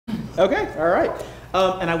Okay, all right.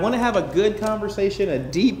 And I want to have a good conversation, a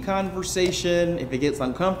deep conversation. If it gets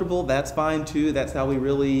uncomfortable, that's fine too. That's how we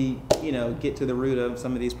really, get to the root of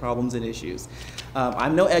some of these problems and issues.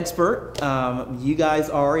 I'm no expert. You guys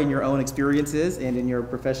are in your own experiences and in your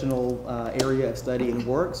professional area of study and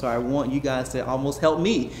work. So I want you guys to almost help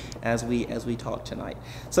me as we talk tonight.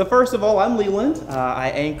 So first of all, I'm Leland. I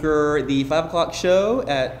anchor the 5 o'clock show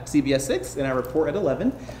at CBS 6, and I report at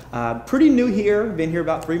 11. Pretty new here. Been here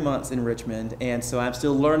about 3 months in Richmond, and so I'm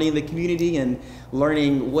still learning the community and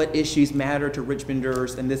learning what issues matter to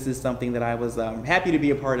Richmonders, and this is something that I was happy to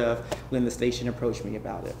be a part of when the station approached me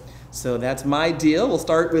about it. So that's my deal. We'll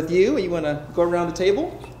start with you. You want to go around the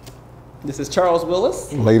table? This is Charles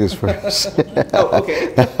Willis. Ladies first. Oh,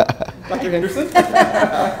 okay. Dr. Henderson.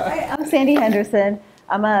 Hi, I'm Sandy Henderson.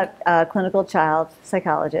 I'm a clinical child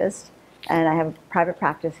psychologist, and I have a private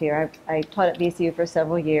practice here. I taught at VCU for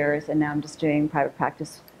several years, and now I'm just doing private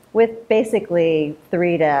practice with basically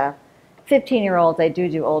 3 to 15-year-olds. I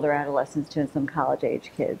do older adolescents too, and some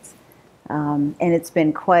college-age kids. And it's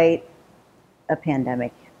been quite a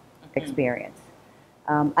pandemic experience.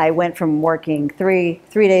 I went from working three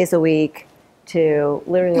days a week to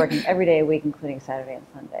literally working every day a week, including Saturday and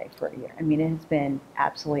Sunday, for a year. I mean, it has been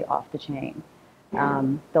absolutely off the chain.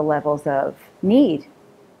 The levels of need,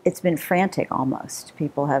 it's been frantic almost.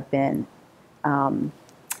 People have been,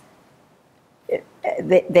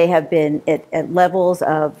 they have been at levels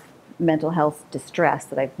of mental health distress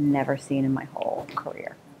that I've never seen in my whole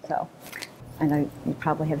career. So I know you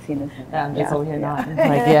probably have seen this. I'm just over here nodding.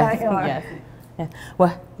 Yes. Yeah.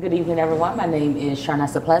 Well, good evening, everyone. My name is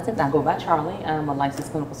Sharnessa Pleasant. I go by Charlie. I'm a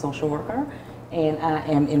licensed clinical social worker, and I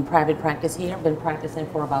am in private practice here. I've been practicing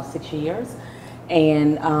for about 6 years.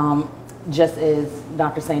 And just as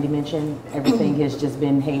Dr. Sandy mentioned, everything has just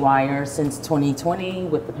been haywire since 2020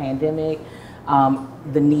 with the pandemic.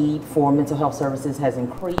 The need for mental health services has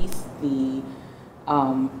increased.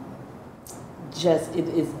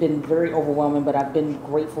 It's been very overwhelming, but I've been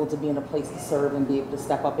grateful to be in a place to serve and be able to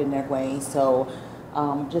step up in that way. So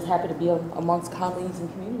just happy to be amongst colleagues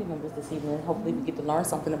and community members this evening. Hopefully we get to learn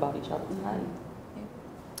something about each other tonight.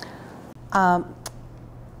 Yeah.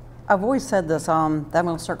 I've always said this, that I'm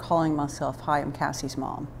going to start calling myself, hi, I'm Cassie's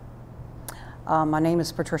mom. My name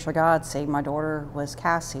is Patricia Godsey. My daughter was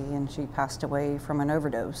Cassie, and she passed away from an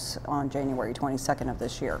overdose on January 22nd of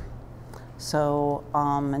this year. So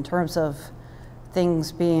in terms of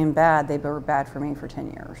things being bad, they were bad for me for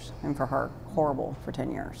 10 years, and for her, horrible for 10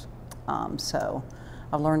 years. So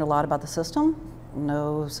I've learned a lot about the system,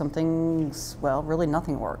 know some things, well, really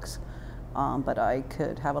nothing works. But I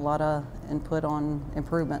could have a lot of input on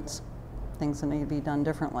improvements, things that need to be done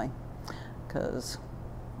differently, because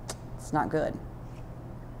it's not good.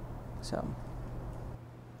 So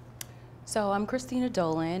I'm Christina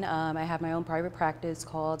Dolan. I have my own private practice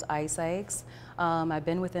called iPsychs. I've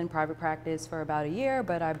been within private practice for about a year,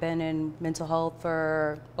 but I've been in mental health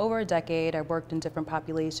for over a decade. I've worked in different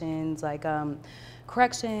populations like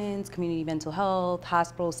corrections, community mental health,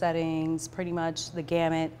 hospital settings, pretty much the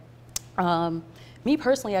gamut. Me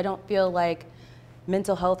personally, I don't feel like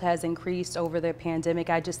mental health has increased over the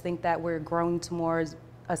pandemic. I just think that we're growing towards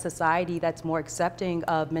a society that's more accepting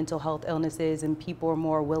of mental health illnesses, and people are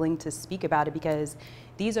more willing to speak about it, because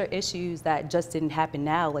these are issues that just didn't happen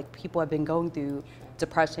now. Like, people have been going through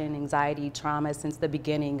depression, anxiety, trauma since the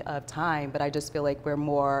beginning of time, but I just feel like we're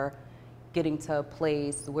more getting to a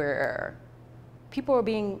place where people are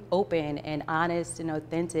being open and honest and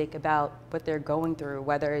authentic about what they're going through,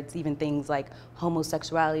 whether it's even things like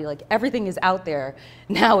homosexuality. Like, everything is out there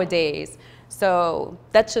nowadays. So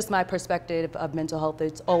that's just my perspective of mental health.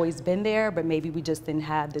 It's always been there, but maybe we just didn't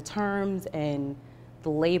have the terms and the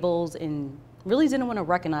labels, and really didn't want to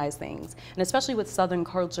recognize things. And especially with Southern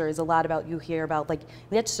culture, is a lot about, you hear about, like,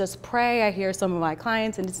 let's just pray. I hear some of my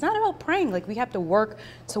clients, and it's not about praying. Like, we have to work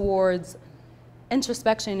towards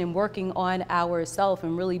introspection and working on ourselves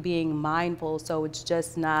and really being mindful. So it's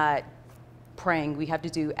just not praying. We have to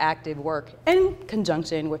do active work in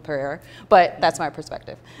conjunction with prayer, but that's my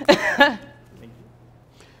perspective.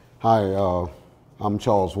 Hi, I'm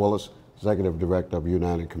Charles Willis, Executive Director of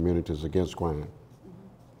United Communities Against Crime.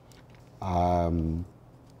 I'm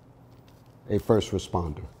a first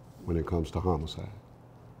responder when it comes to homicide.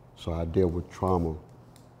 So I deal with trauma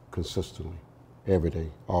consistently, every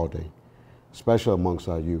day, all day, especially amongst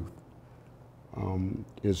our youth.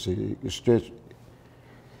 It's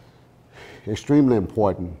extremely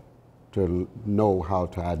important to know how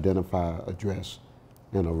to identify, address,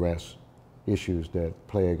 and arrest issues that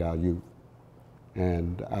plague our youth.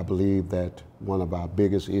 And I believe that one of our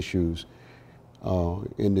biggest issues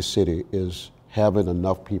in the city is having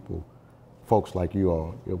enough people, folks like you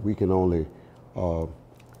all, if we can only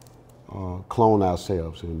clone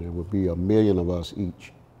ourselves, and there would be 1 million of us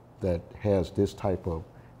each that has this type of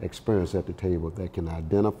experience at the table that can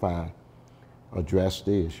identify, address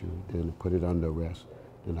the issue, then put it under arrest,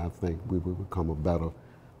 then I think we would become a better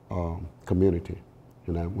community.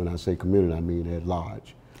 And when I say community, I mean at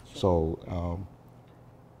large. So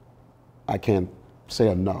I can't say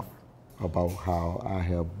enough about how I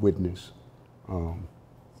have witnessed.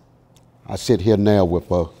 I sit here now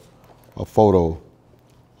with a photo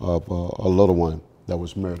of a little one that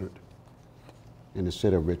was murdered in the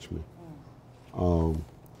city of Richmond.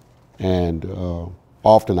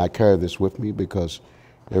 Often I carry this with me because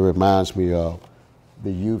it reminds me of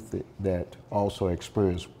the youth that also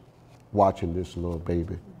experienced watching this little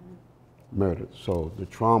baby murdered. So the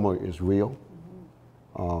trauma is real.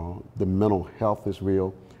 The mental health is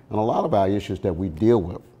real. And a lot of our issues that we deal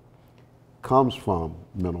with comes from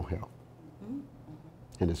mental health.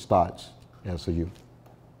 And it starts as a youth.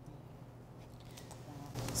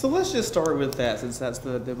 So let's just start with that, since that's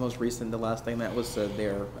the most recent, the last thing that was said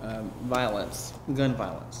there. Violence, gun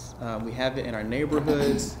violence. We have it in our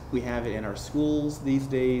neighborhoods, we have it in our schools these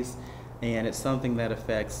days, and it's something that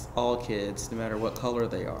affects all kids, no matter what color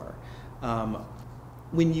they are.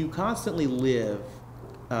 When you constantly live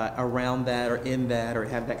around that or in that or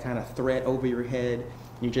have that kind of threat over your head,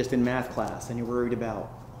 you're just in math class and you're worried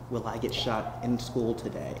about, will I get shot in school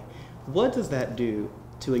today? What does that do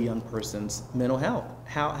to a young person's mental health?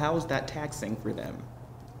 How is that taxing for them?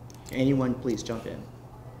 Anyone, please jump in.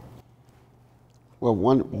 Well,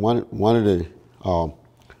 one of the,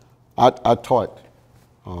 I taught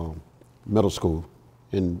middle school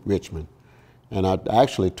in Richmond, and I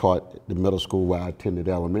actually taught the middle school where I attended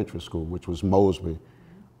elementary school, which was Mosby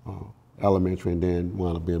Elementary, and then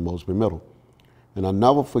wound up being Mosby Middle. And I'll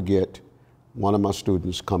never forget one of my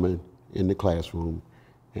students coming in the classroom,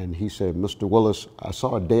 and he said, "Mr. Willis, I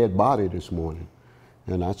saw a dead body this morning."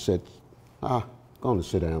 And I said, I'm going to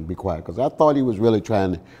sit down and be quiet, because I thought he was really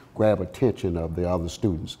trying to grab attention of the other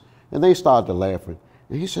students. And they started laughing.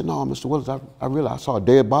 And he said, "No, Mr. Willis, I realized I saw a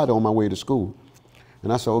dead body on my way to school."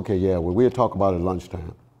 And I said, "Okay, yeah, well, we'll talk about it at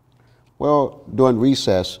lunchtime." Well, during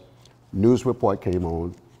recess, news report came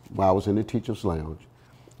on while I was in the teacher's lounge,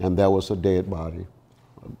 and there was a dead body,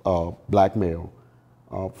 black male,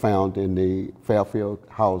 found in the Fairfield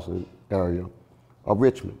housing area of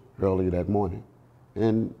Richmond early that morning.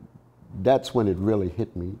 And that's when it really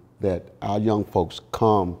hit me that our young folks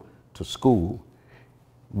come to school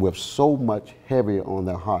with so much heavy on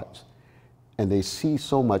their hearts, and they see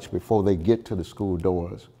so much before they get to the school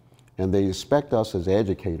doors, and they expect us as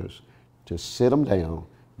educators to sit them down,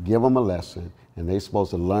 give them a lesson, and they're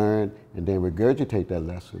supposed to learn and then regurgitate that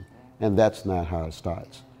lesson, and that's not how it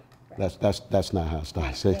starts. That's not how it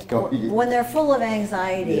starts. When they're full of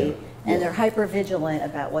anxiety and they're hyper-vigilant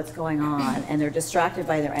about what's going on and they're distracted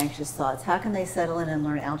by their anxious thoughts, how can they settle in and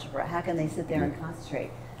learn algebra? How can they sit there and concentrate?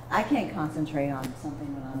 I can't concentrate on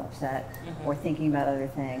something when I'm upset or thinking about other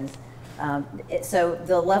things. So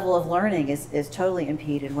the level of learning is totally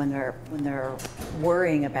impeded when they're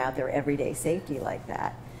worrying about their everyday safety like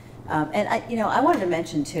that. And I wanted to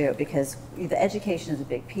mention too, because the education is a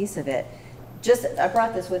big piece of it. I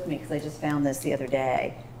brought this with me because I just found this the other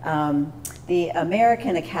day. The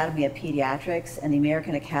American Academy of Pediatrics and the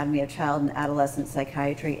American Academy of Child and Adolescent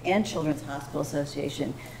Psychiatry and Children's Hospital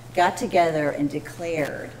Association got together and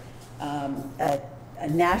declared a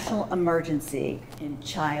national emergency in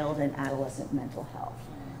child and adolescent mental health.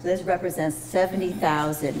 So this represents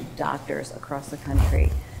 70,000 doctors across the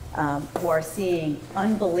country who are seeing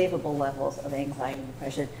unbelievable levels of anxiety and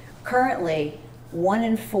depression. Currently, 1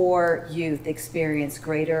 in 4 youth experience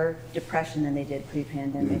greater depression than they did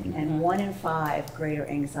pre-pandemic, and 1 in 5 greater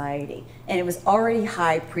anxiety. And it was already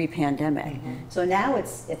high pre-pandemic. So now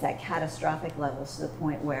it's at catastrophic levels, to the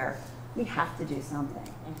point where we have to do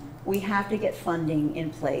something. We have to get funding in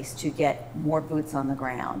place to get more boots on the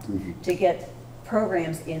ground, to get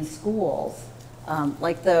programs in schools,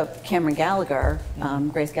 like the Cameron Gallagher,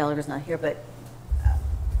 Grace Gallagher's not here, but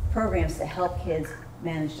programs to help kids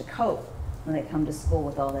manage to cope when they come to school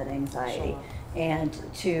with all that anxiety. And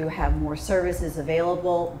to have more services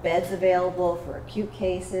available, beds available for acute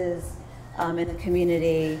cases in the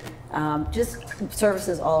community, just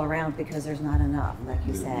services all around, because there's not enough, like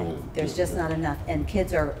you said. There's just not enough, and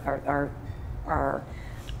kids are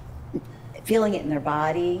feeling it in their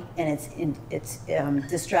body, and it's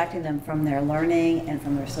distracting them from their learning and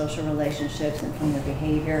from their social relationships and from their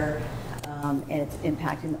behavior. And it's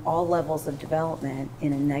impacting all levels of development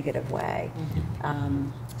in a negative way.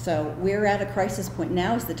 So we're at a crisis point.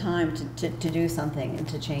 Now is the time to do something and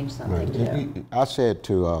to change something. Right. I said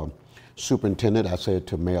to Superintendent, I said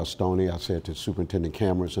to Mayor Stoney, I said to Superintendent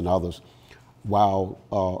Cameron and others,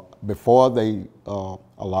 while before they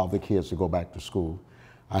allow the kids to go back to school,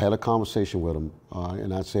 I had a conversation with them,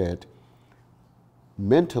 and I said,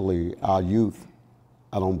 mentally, our youth,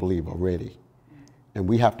 I don't believe, are ready, and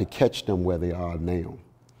we have to catch them where they are now.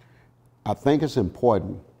 I think it's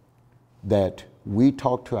important that we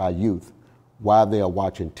talk to our youth while they are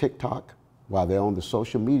watching TikTok, while they're on the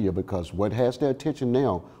social media, because what has their attention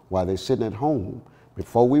now, while they're sitting at home,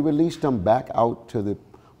 before we release them back out to the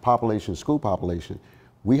population, school population,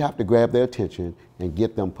 we have to grab their attention and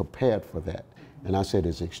get them prepared for that. And I said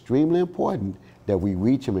it's extremely important that we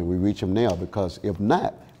reach them, and we reach them now, because if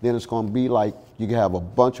not, then it's going to be like you can have a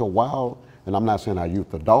bunch of wild, and I'm not saying our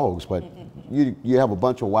youth are dogs, but you have a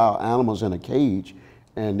bunch of wild animals in a cage,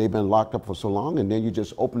 and they've been locked up for so long, and then you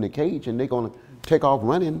just open the cage and they're going to take off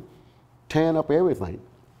running, tearing up everything.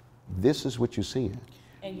 This is what you're seeing.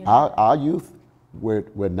 Our youth,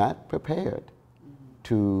 we're not prepared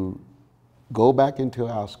to go back into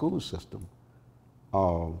our school system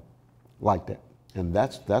like that. And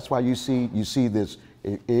that's why you see this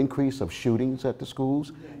increase of shootings at the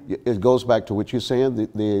schools. It goes back to what you're saying.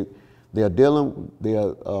 They're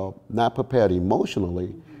not prepared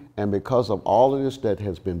emotionally, and because of all of this that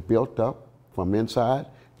has been built up from inside,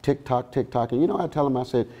 TikTok, and you know, I tell them, I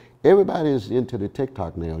said, everybody is into the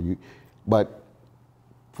TikTok now. But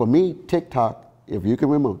for me, TikTok, if you can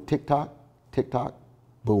remember, TikTok,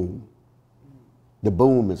 boom. The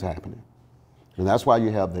boom is happening. And that's why you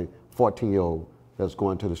have the 14-year-old that's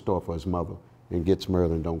going to the store for his mother and gets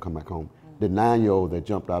murdered and don't come back home. The 9-year-old that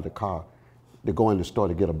jumped out of the car to go in the store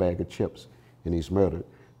to get a bag of chips and he's murdered.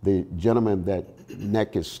 The gentleman that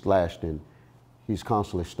neck is slashed and he's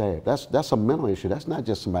constantly stabbed. That's a mental issue. That's not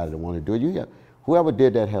just somebody that wanted to do it. Whoever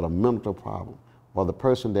did that had a mental problem. Or the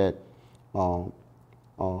person that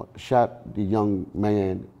shot the young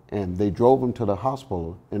man and they drove him to the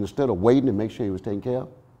hospital, and instead of waiting to make sure he was taken care of,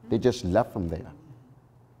 they just left him there.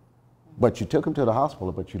 But you took him to the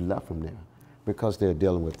hospital, but you left him there because they're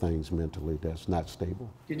dealing with things mentally that's not stable.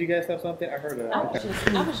 Did you guys have something? I heard that.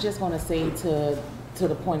 I was just going to say to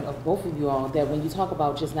the point of both of you all that when you talk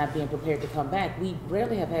about just not being prepared to come back, we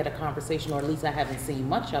rarely have had a conversation, or at least I haven't seen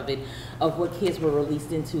much of it, of what kids were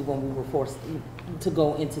released into when we were forced to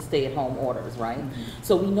go into stay-at-home orders, right? Mm-hmm.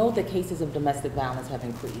 So we know that cases of domestic violence have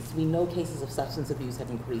increased. We know cases of substance abuse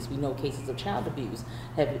have increased. We know cases of child abuse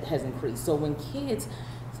has increased. So when kids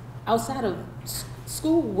outside of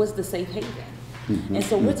school was the safe haven. Mm-hmm. And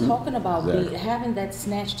so we're talking about having that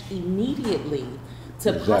snatched immediately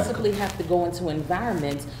to possibly have to go into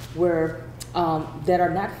environments where that are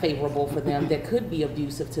not favorable for them, that could be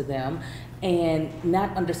abusive to them, and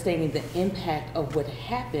not understanding the impact of what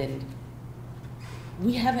happened.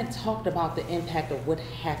 We haven't talked about the impact of what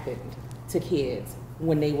happened to kids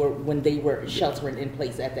when they were sheltering in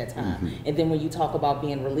place at that time. Mm-hmm. And then when you talk about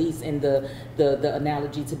being released, and the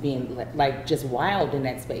analogy to being like just wild in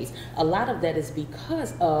that space, a lot of that is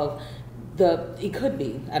because of it could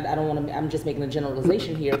be, I don't want to, I'm just making a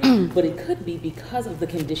generalization here, but it could be because of the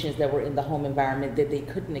conditions that were in the home environment that they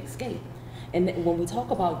couldn't escape. And when we talk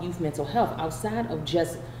about youth mental health, outside of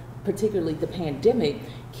just particularly the pandemic,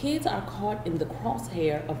 kids are caught in the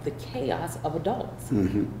crosshair of the chaos of adults.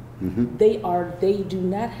 Mm-hmm. Mm-hmm. They do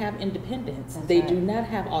not have independence. That's they do not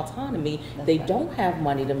have autonomy. That's they don't have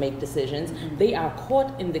money to make decisions. Mm-hmm. They are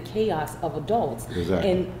caught in the chaos of adults.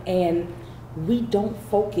 Exactly. And we don't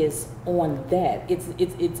focus on that.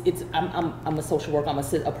 I'm a social worker. I'm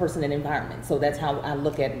a person in environment. So that's how I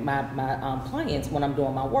look at my clients when I'm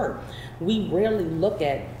doing my work. We rarely look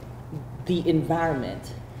at the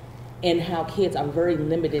environment and how kids are very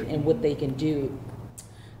limited in what they can do.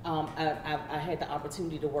 I had the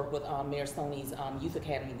opportunity to work with Mayor Stoney's Youth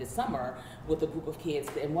Academy this summer with a group of kids,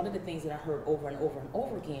 and one of the things that I heard over and over and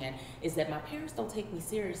over again is that my parents don't take me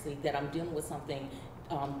seriously, that I'm dealing with something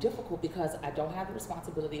difficult because I don't have the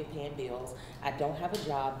responsibility of paying bills, I don't have a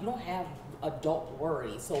job, you don't have adult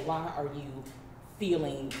worry, so why are you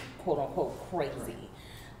feeling quote unquote crazy?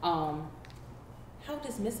 How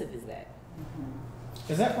dismissive is that? Mm-hmm.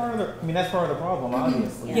 Is that part of the? I mean, that's part of the problem,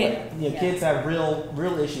 obviously. Yeah. Kids have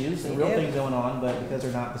real issues and real things going on, but because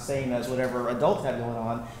they're not the same as whatever adults have going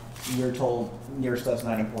on, you're told your stuff's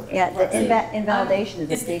not important. Yeah, the invalidation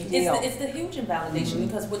is a big deal. It's the huge invalidation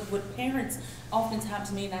because what parents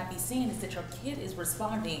oftentimes may not be seeing is that your kid is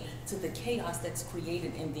responding to the chaos that's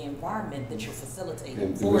created in the environment that you're facilitating.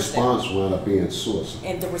 And the response wound up being suicide.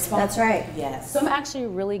 And the response. That's right. Yes. So I'm actually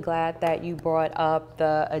really glad that you brought up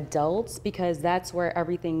the adults because that's where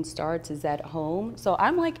everything starts is at home. So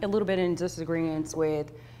I'm like a little bit in disagreement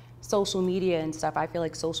with social media and stuff. I feel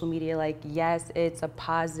like social media, like, yes, it's a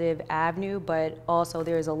positive avenue, but also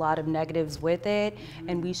there's a lot of negatives with it,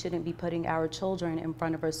 and we shouldn't be putting our children in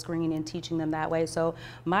front of a screen and teaching them that way. So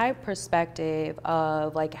my perspective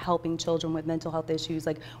of like helping children with mental health issues,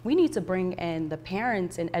 like we need to bring in the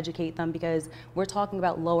parents and educate them because we're talking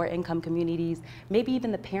about lower income communities. Maybe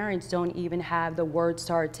even the parents don't even have the words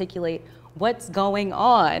to articulate what's going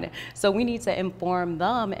on. So we need to inform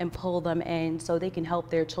them and pull them in so they can help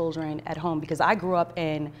their children at home. Because I grew up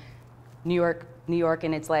in New York,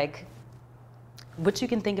 and it's like, what you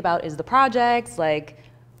can think about is the projects, like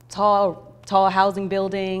tall housing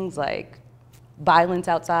buildings, like violence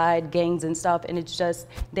outside, gangs and stuff, and it's just,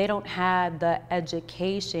 they don't have the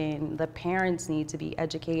education. The parents need to be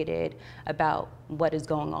educated about what is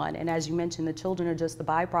going on. And as you mentioned, the children are just the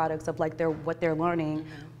byproducts of like what they're learning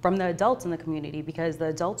from the adults in the community, because the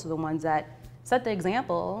adults are the ones that set the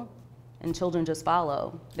example and children just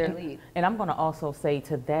follow their lead. And I'm going to also say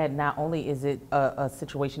to that, not only is it a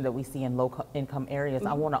situation that we see in low income areas,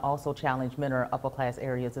 I want to also challenge middle or upper class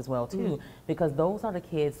areas as well too, because those are the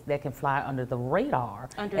kids that can fly under the radar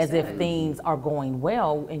as if things are going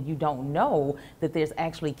well, and you don't know that there's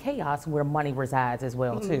actually chaos where money resides as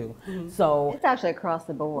well too. So It's actually across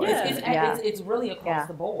the board. it's really across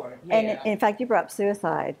the board. And in fact, you brought up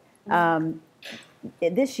suicide.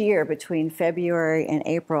 This year, between February and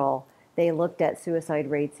April, they looked at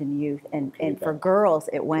suicide rates in youth, and for girls,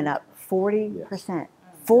 it went up 40%.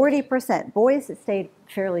 40%. Boys, it stayed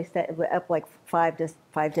fairly up like 5 to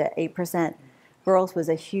 8%. Girls was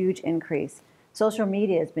a huge increase. Social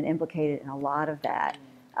media has been implicated in a lot of that.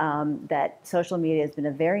 That social media has been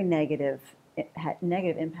a very negative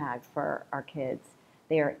impact for our kids.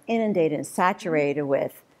 They are inundated and saturated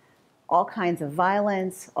with all kinds of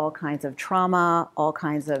violence, all kinds of trauma, all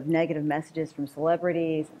kinds of negative messages from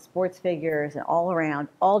celebrities and sports figures and all around,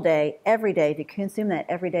 all day, every day. If you consume that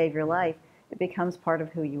every day of your life, it becomes part of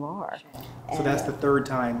who you are. So that's the third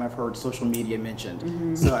time I've heard social media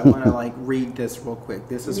mentioned. So I want to like read this real quick.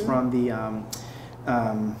 This is from the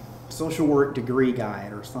social work degree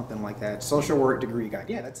guide or something like that. Social work degree guide.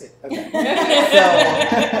 Yeah, that's it. Okay.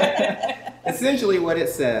 So essentially what it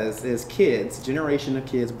says is kids, generation of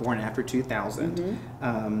kids born after 2000,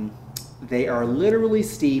 they are literally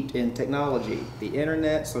steeped in technology, the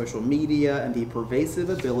internet, social media, and the pervasive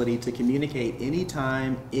ability to communicate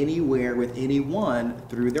anytime, anywhere with anyone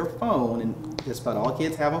through their phone. And just about all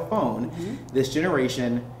kids have a phone. This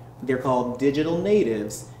generation, they're called digital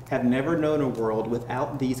natives, have never known a world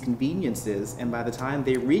without these conveniences, and by the time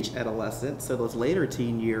they reach adolescence, so those later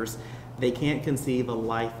teen years, they can't conceive a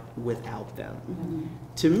life without them.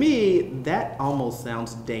 To me, that almost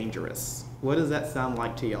sounds dangerous. What does that sound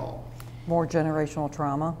like to y'all? More generational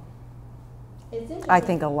trauma. I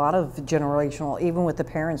think a lot of generational, even with the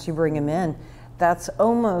parents, you bring them in, that's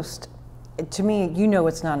almost, to me, you know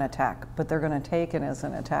it's not an attack, but they're going to take it as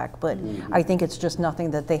an attack. But I think it's just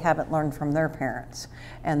nothing that they haven't learned from their parents,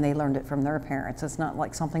 and they learned it from their parents. It's not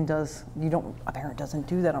like something a parent doesn't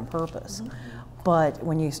do that on purpose. But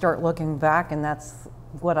when you start looking back, and that's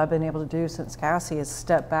what I've been able to do since Cassie, is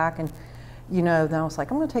step back and, then I was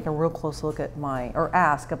like, I'm going to take a real close look at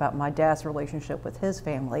ask about my dad's relationship with his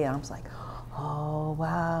family. And I was like, oh,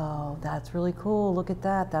 wow, that's really cool. Look at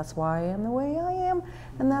that. That's why I am the way I am.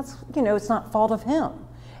 And that's, it's not fault of him.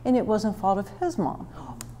 And it wasn't fault of his mom.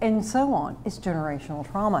 And so on. It's generational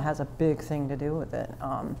trauma has a big thing to do with it.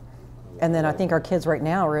 And then I think our kids right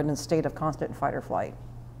now are in a state of constant fight or flight.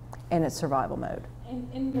 And it's survival mode.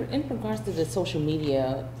 In regards to the social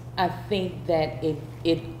media, I think that it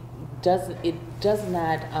does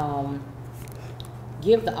not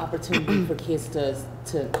give the opportunity for kids to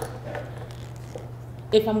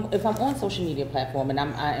if I'm on social media platform, and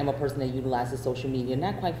I am a person that utilizes social media,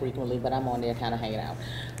 not quite frequently, but I'm on there kind of hanging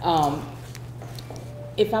out.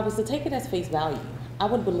 If I was to take it as face value, I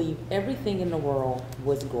would believe everything in the world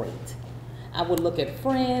was great. I would look at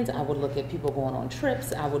friends, I would look at people going on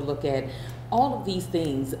trips, I would look at all of these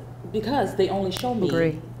things because they only show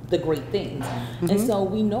me the great things. And so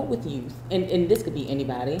we know with youth, and this could be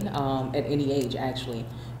anybody at any age actually,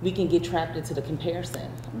 we can get trapped into the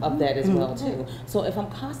comparison of that as well too. So if I'm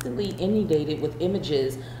constantly inundated with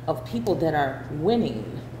images of people that are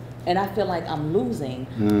winning and I feel like I'm losing,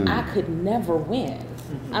 I could never win.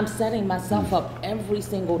 I'm setting myself up every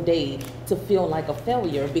single day to feel like a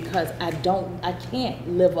failure because I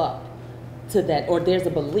can't live up to that, or there's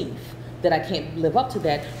a belief that I can't live up to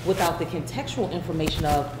that without the contextual information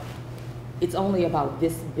of it's only about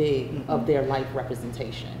this big of their life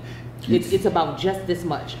representation. It's about just this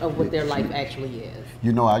much of what their life actually is.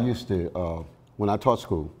 You know, I used to, when I taught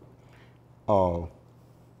school,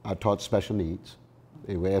 I taught special needs.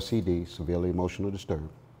 They were SED, severely emotional disturbed.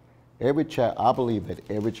 Every child, I believe that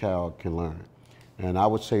every child can learn. And I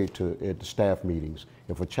would say to at the staff meetings,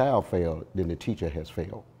 if a child failed, then the teacher has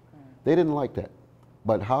failed. They didn't like that.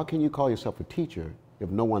 But how can you call yourself a teacher if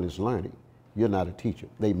no one is learning? You're not a teacher.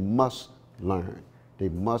 They must learn. They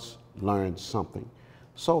must learn something.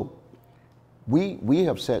 So we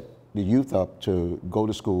have set the youth up to go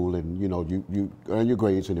to school, and you know, you earn your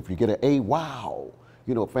grades, and if you get an A, wow,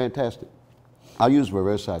 you know, fantastic. I use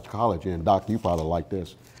reverse psychology, and Doctor, you probably like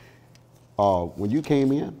this. When you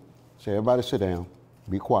came in, say everybody sit down,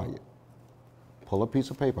 be quiet, pull a piece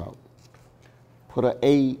of paper out, put an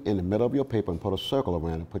A in the middle of your paper and put a circle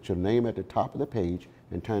around it, put your name at the top of the page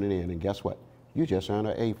and turn it in, and guess what? You just earned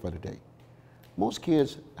an A for the day. Most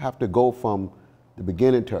kids have to go from the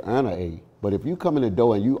beginning to earn an A, but if you come in the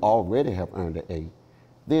door and you already have earned an A,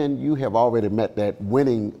 then you have already met that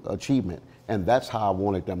winning achievement, and that's how I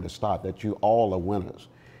wanted them to start, that you all are winners.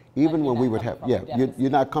 Even when we would have, you're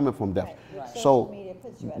not coming from deficit. So,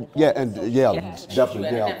 yeah, and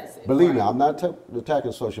definitely, yeah. Believe me, I'm not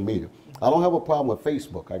attacking social media. I don't have a problem with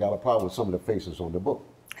Facebook. I got a problem with some of the faces on the book.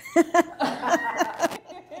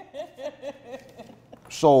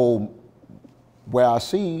 So, where I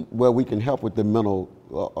see where we can help with the mental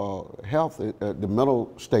health, the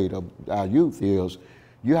mental state of our youth is,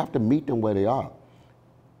 you have to meet them where they are.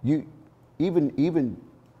 You even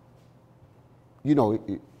you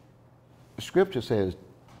know, Scripture says,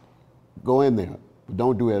 go in there, but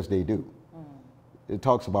don't do as they do. It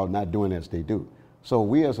talks about not doing as they do. So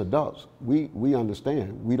we as adults, we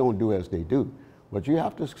understand we don't do as they do, but you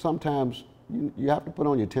have to sometimes, you have to put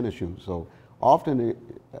on your tennis shoes. So often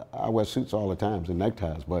I wear suits all the time and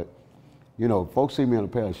neckties, but you know, folks see me in a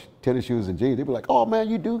pair of tennis shoes and jeans, they be like, oh man,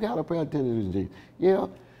 you do got a pair of tennis shoes and jeans. Yeah.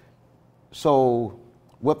 So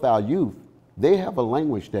with our youth, they have a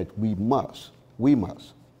language that we must.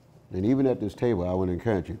 And even at this table, I would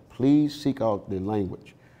encourage you, please seek out the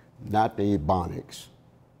language, not the ebonics.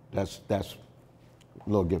 That's a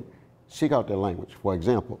little gimmick. Seek out their language. For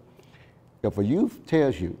example, if a youth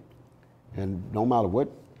tells you, and no matter what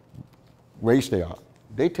race they are,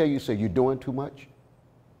 they tell you, say, you're doing too much,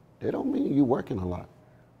 they don't mean you're working a lot.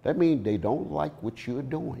 That means they don't like what you're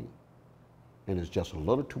doing. And it's just a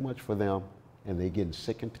little too much for them, and they're getting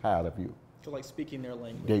sick and tired of you. So like speaking their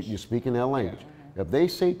language. You're speaking their language. Yeah. If they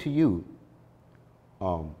say to you,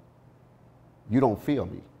 you don't feel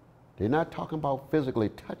me, they're not talking about physically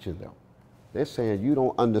touching them. They're saying you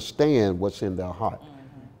don't understand what's in their heart.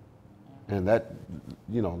 And that,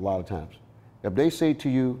 you know, a lot of times. If they say to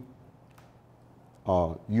you,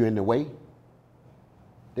 you're in the way,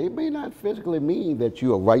 they may not physically mean that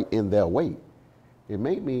you are right in their way. It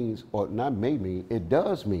may mean, or not may mean, it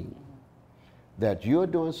does mean that you're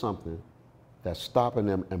doing something that's stopping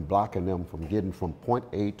them and blocking them from getting from point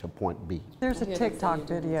A to point B. There's a TikTok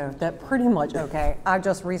video that pretty much, I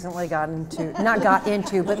just recently got into, not got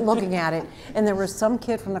into, but looking at it, and there was some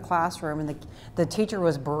kid from the classroom, and the teacher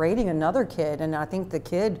was berating another kid, and I think the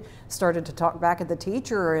kid started to talk back at the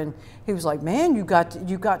teacher, and he was like, man, you got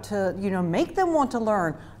to, you know, make them want to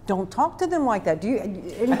learn. Don't talk to them like that. Do you?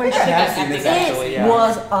 Anybody? It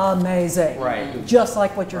was amazing. Right. Just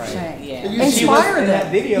like what you're saying. Yeah. Inspire them. In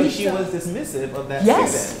that video, she was dismissive of that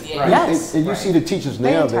student. Yeah. Right. Yes. And you see the teachers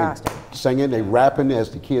now, they're singing, they're rapping as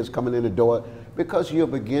the kids coming in the door, because you're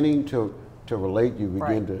beginning to relate. You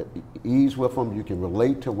begin to ease with them. You can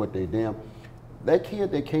relate to what they're doing. That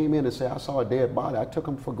kid that came in and said, I saw a dead body, I took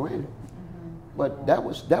him for granted. But that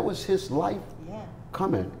was his life.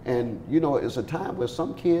 Coming, and you know, it's a time where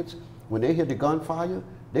some kids, when they hear the gunfire,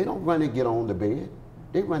 they don't run and get on the bed,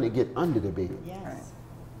 they run and get under the bed. Yes.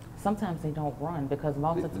 Sometimes they don't run because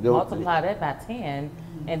multiply that by 10,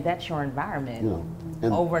 and that's your environment.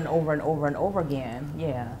 And over and over and over and over again.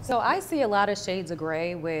 Yeah. So I see a lot of shades of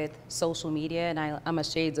gray with social media, and I'm a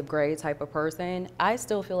shades of gray type of person. I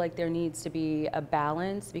still feel like there needs to be a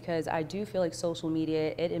balance, because I do feel like social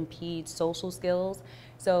media, it impedes social skills.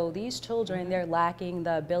 So these children, they're lacking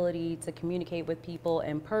the ability to communicate with people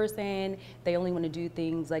in person. They only want to do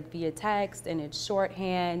things like via text, and it's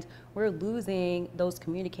shorthand. We're losing those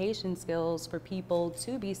communication skills for people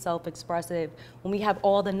to be self-expressive when we have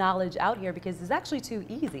all the knowledge out here, because it's actually too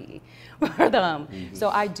easy for them. So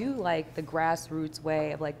I do like the grassroots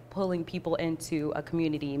way of like pulling people into a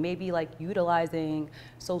community, maybe like utilizing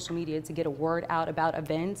social media to get a word out about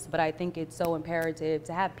events, but I think it's so imperative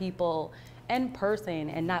to have people in person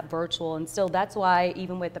and not virtual. And still, that's why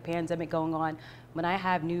even with the pandemic going on, when I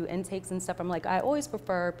have new intakes and stuff, I'm like, I always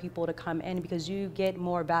prefer people to come in because you get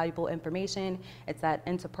more valuable information. It's that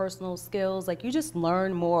interpersonal skills. Like you just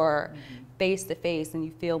learn more face to face and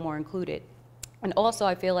you feel more included. And also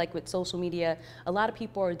I feel like with social media, a lot of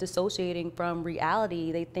people are dissociating from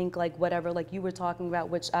reality. They think like whatever, like you were talking about,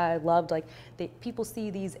 which I loved, like people see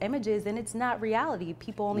these images and it's not reality.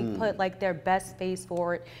 People only put like their best face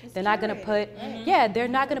forward. They're not gonna put, yeah, they're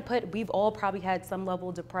not gonna put, we've all probably had some level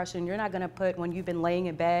of depression. You're not gonna put when you've been laying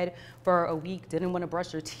in bed for a week, didn't wanna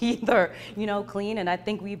brush your teeth or, you know, clean. And I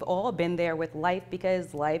think we've all been there with life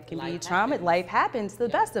because life can be trauma. Life happens to the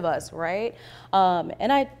best of us, right?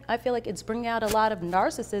 And I feel like it's bringing out a lot of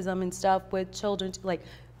narcissism and stuff with children, like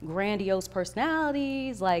grandiose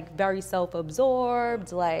personalities, like very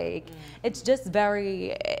self-absorbed, like it's just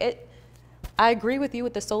very, I agree with you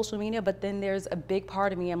with the social media, but then there's a big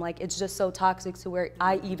part of me, I'm like, it's just so toxic to where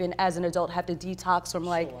I even as an adult have to detox from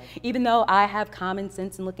like, even though I have common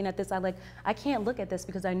sense in looking at this, I can't look at this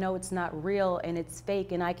because I know it's not real and it's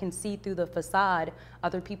fake and I can see through the facade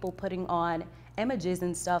other people putting on images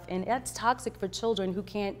and stuff, and that's toxic for children who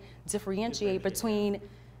can't differentiate between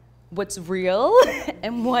what's real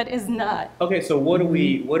and what is not. Okay, so what do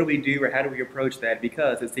we do, or how do we approach that?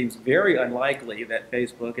 Because it seems very unlikely that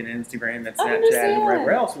Facebook and Instagram and Snapchat and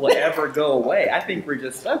wherever else will ever go away. I think we're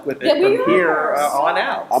just stuck with it from here on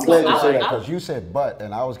out. I'm glad you say that because you said but,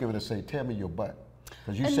 and I was going to say, tell me your but.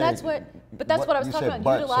 Because you and said, that's what I was talking about,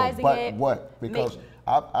 but, utilizing so, but it. What? Because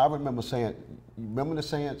I remember saying, remember the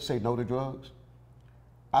saying, say no to drugs?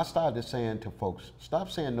 I started saying to folks, stop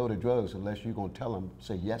saying no to drugs unless you're going to tell them,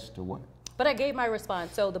 say yes to what? But I gave my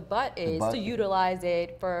response. So the but is to utilize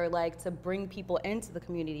it for like to bring people into the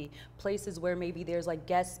community, places where maybe there's like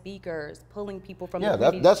guest speakers, pulling people from the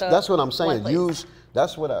community. That's what I'm saying.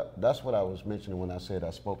 That's what I was mentioning when I said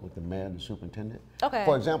I spoke with the mayor and the superintendent. Okay.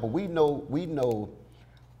 For example, we know.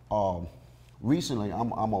 Recently,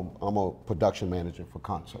 I'm a production manager for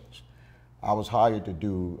concerts. I was hired to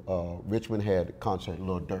do, Richmond had a concert,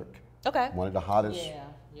 Lil Durk. Okay. One of the hottest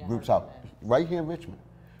groups out, right here in Richmond.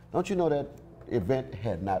 Don't you know that event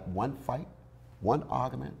had not one fight, one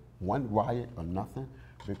argument, one riot or nothing?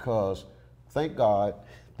 Because thank God,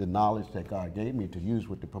 the knowledge that God gave me to use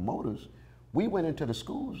with the promoters, we went into the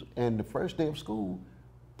schools and the first day of school,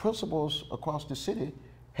 principals across the city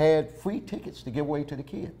had free tickets to give away to the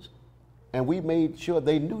kids. And we made sure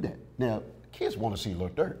they knew that. Now, kids want to see Lil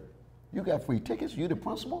Durk. You got free tickets, you the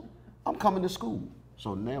principal, I'm coming to school.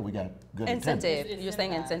 So now we got good incentive. attendance. You're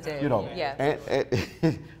saying incentive. You know, yeah.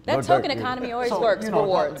 That token economy always works,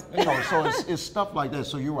 rewards. So it's stuff like that.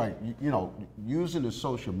 So you're right. You know, using the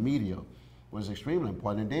social media was extremely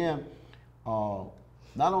important. And then,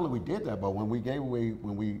 not only we did that, but when we gave away,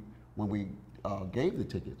 when we gave the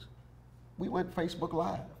tickets, we went Facebook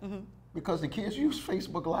Live. Because the kids use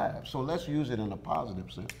Facebook Live, so let's use it in a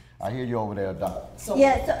positive sense. I hear you over there, Doc. So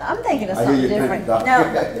I'm thinking of something different.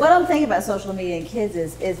 No, what I'm thinking about social media and kids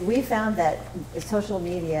is we found that social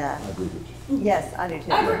media. I agree with you. Yes, I do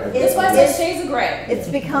too. It's why it's shades of gray. It's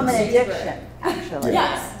become an addiction, actually.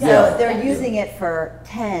 Yes. So they're using it for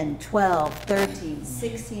 10, 12, 13,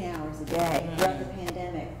 16 hours a day throughout the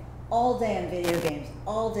pandemic, all day on video games,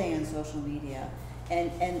 all day on social media.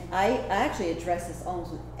 And I actually address this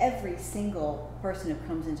almost with every single person who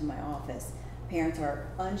comes into my office. Parents are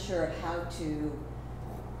unsure of how to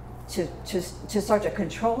start to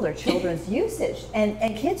control their children's usage.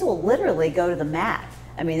 And kids will literally go to the mat.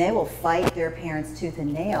 I mean, they will fight their parents tooth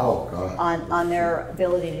and nail on their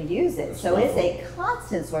ability to use it. So it's a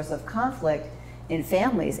constant source of conflict in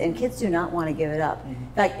families, and kids do not want to give it up.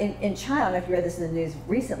 In fact, in China, I don't know if you read this in the news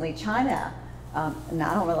recently, China, and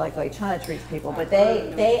I don't really like the way China treats people, but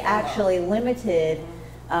they actually limited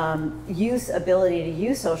ability to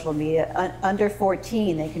use social media. Under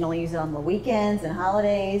 14, they can only use it on the weekends and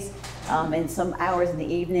holidays, and some hours in the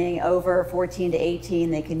evening. Over 14 to 18,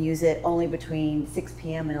 they can use it only between 6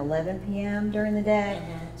 p.m. and 11 p.m. during the day.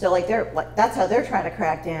 So that's how they're trying to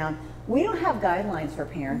crack down. We don't have guidelines for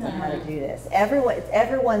parents on how to do this.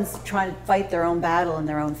 Everyone's trying to fight their own battle in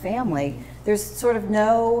their own family. There's sort of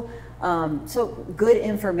no so good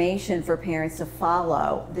information for parents to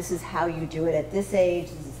follow. This is how you do it at this age.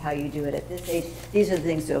 This is how you do it at this age. These are the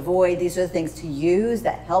things to avoid. These are the things to use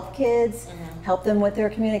that help kids, help them with their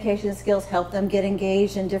communication skills, help them get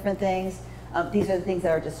engaged in different things. These are the things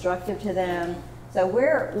that are destructive to them. So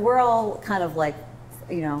we're all kind of like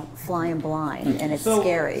flying blind, and it's So,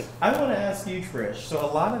 scary. I want to ask you, Trish. So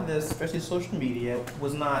a lot of this, especially social media,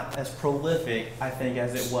 was not as prolific, I think,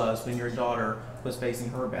 as it was when your daughter was facing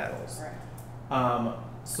her battles. Right.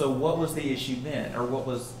 So what was the issue then, or what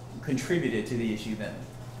was contributed to the issue then?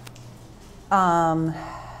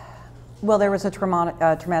 Well, there was a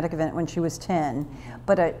traumatic event when she was 10,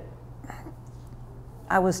 but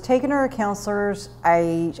I was taking her to counselors.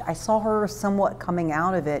 I saw her somewhat coming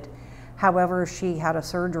out of it. However, she had a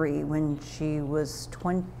surgery when she was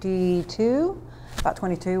 22, about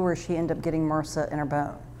 22, where she ended up getting MRSA in her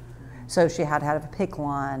bone. So she had to have a PICC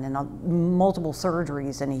line and multiple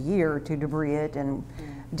surgeries in a year to debris it and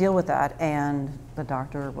deal with that. And the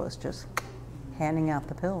doctor was just handing out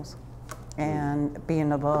the pills. And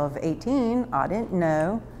being above 18, I didn't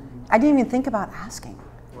know. I didn't even think about asking.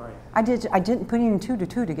 Right. I didn't put even 2 to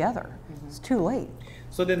 2 together. It's too late.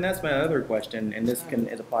 So then that's my other question, and this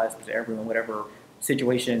applies to everyone, whatever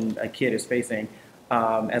situation a kid is facing.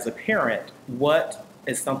 As a parent, what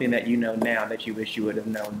is something that you know now that you wish you would have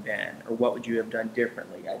known then, or what would you have done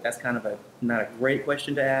differently? That's kind of not a great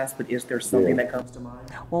question to ask, but is there something that comes to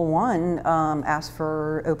mind? Well, one, ask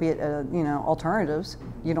for opiate, alternatives.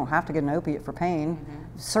 You don't have to get an opiate for pain.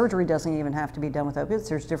 Surgery doesn't even have to be done with opiates.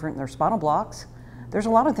 There's spinal blocks. There's a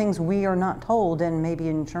lot of things we are not told, and maybe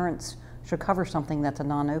insurance should cover something that's a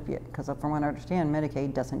non-opiate, because from what I understand,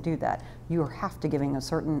 Medicaid doesn't do that. You have to giving a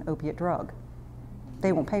certain opiate drug.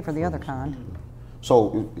 They won't pay for the other kind.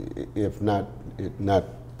 So, if not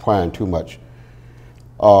prying too much,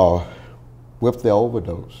 with the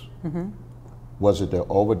overdose, was it the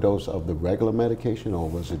overdose of the regular medication, or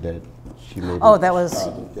was it that she maybe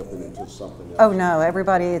dipping into something else? Oh no,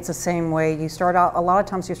 everybody, it's the same way. You start out, a lot of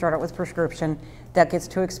times you start out with prescription. That gets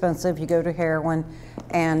too expensive, you go to heroin.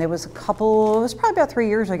 And it was probably about 3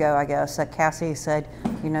 years ago, I guess, that Cassie said,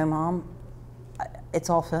 Mom, it's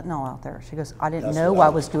all fentanyl out there. She goes, I didn't know I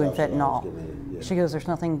was doing fentanyl. She goes, there's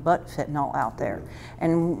nothing but fentanyl out there.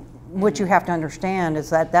 And what you have to understand is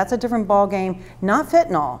that that's a different ball game, not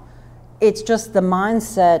fentanyl. It's just the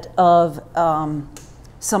mindset of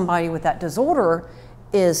somebody with that disorder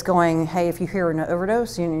is going, hey, if you hear an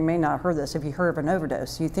overdose, you may not have heard this, if you hear of an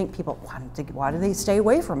overdose, you think people, why do they stay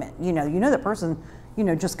away from it? You know that person,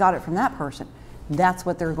 just got it from that person. That's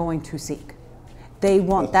what they're going to seek. They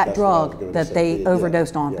want that drug that they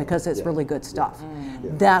overdosed on because it's really good stuff.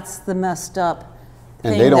 That's the messed up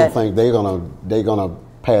thing. And they don't think they're gonna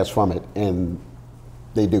pass from it, and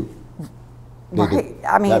they do. They do.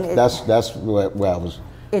 I mean, that's where I was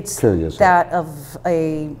curious. It's that of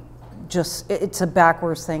it's a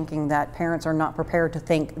backwards thinking that parents are not prepared to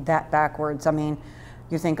think that backwards. I mean,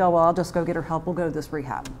 you think, oh, well, I'll just go get her help. We'll go to this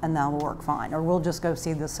rehab and that will work fine. Or we'll just go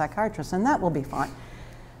see this psychiatrist and that will be fine.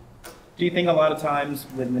 Do you think a lot of times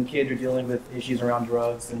when kids are dealing with issues around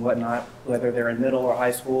drugs and whatnot, whether they're in middle or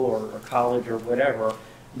high school or college or whatever,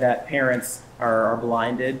 that parents are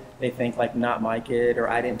blinded? They think like, not my kid, or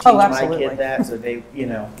I didn't teach my kid that, so they,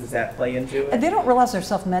 does that play into it? And they don't realize they're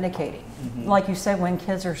self-medicating. Like you said, when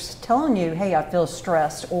kids are telling you, hey, I feel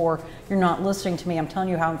stressed, or you're not listening to me, I'm telling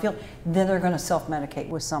you how I'm feeling, then they're going to self-medicate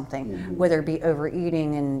with something, whether it be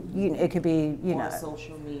overeating, and it could be, or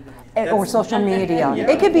social media. Or social media.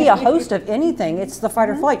 It could be a host of anything. It's the fight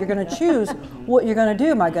or flight. You're going to choose what you're going to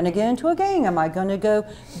do. Am I going to get into a gang? Am I going to go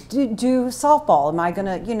do softball? Am I going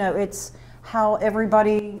to, it's how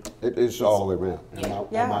everybody... It's all the way around.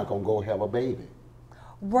 Am I going to go have a baby?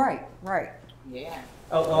 Right. Yeah.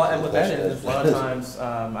 Oh, well, and what that is, a lot of times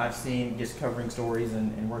I've seen, just covering stories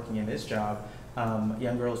and working in this job,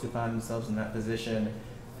 young girls who find themselves in that position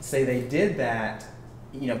say they did that,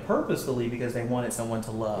 purposefully because they wanted someone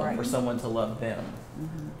to love, or someone to love them.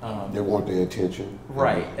 They want their attention.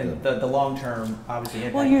 Right, and the long term, obviously.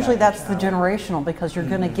 Well, usually that's the generational, because you're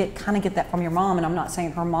going to kind of get that from your mom, and I'm not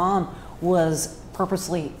saying her mom was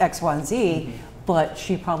purposely X, Y, and Z, but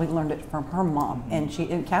she probably learned it from her mom. And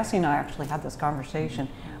Cassie and I actually had this conversation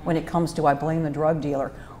when it comes to I blame the drug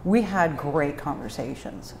dealer. We had great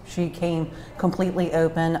conversations. She came completely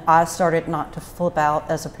open. I started not to flip out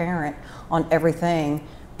as a parent on everything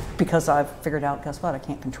because I figured out, guess what, I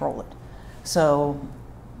can't control it. So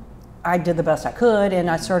I did the best I could, and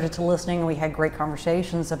I started to listening, and we had great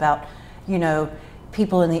conversations about,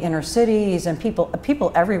 people in the inner cities and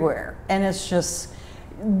people everywhere. And it's just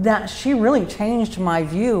that she really changed my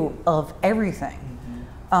view of everything.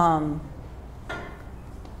 I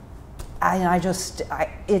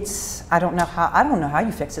don't know how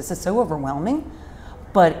you fix this. It's so overwhelming,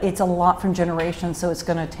 but it's a lot from generations. So it's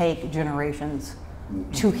going to take generations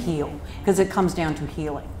to heal, because it comes down to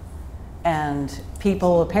healing, and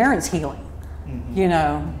parents healing.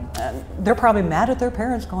 they're probably mad at their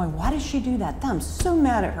parents going, why did she do that? I'm so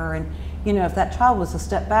mad at her. And, you know, if that child was to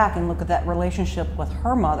step back and look at that relationship with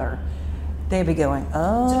her mother, they'd be going,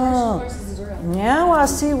 oh, yeah, well, I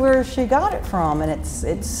see where she got it from. And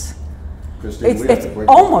it's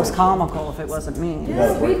almost comical if it wasn't me.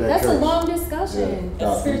 Yes, that's a long discussion.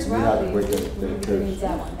 Yeah. Spirituality.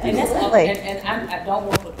 And I don't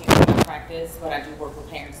work with people in my practice, but I do work with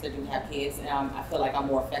parents that do have kids. I feel like I'm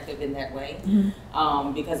more effective in that way.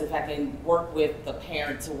 Because if I can work with the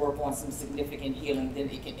parent to work on some significant healing, then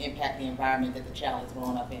it can impact the environment that the child is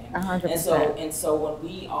growing up in. 100%. And so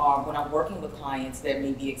when I'm working with clients that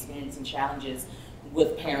may be experiencing challenges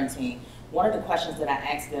with parenting, one of the questions that I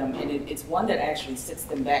ask them, and it's one that actually sits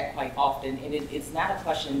them back quite often, and it's not a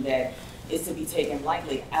question that is to be taken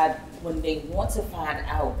lightly. When they want to find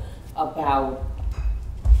out about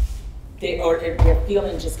they're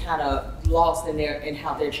feeling just kind of lost in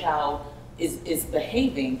how their child is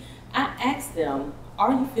behaving, I ask them,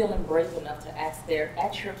 are you feeling brave enough to ask your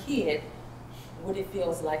kid what it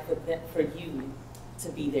feels like for you to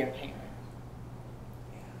be their parent?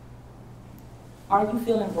 Are you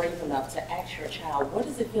feeling brave enough to ask your child, what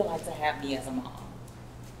does it feel like to have me as a mom?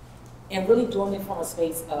 And really doing it from a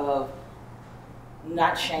space of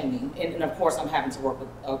not shaming. And of course, I'm having to work with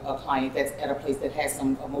a client that's at a place that has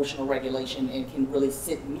some emotional regulation and can really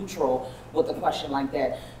sit neutral with a question like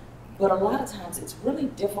that. But a lot of times, it's really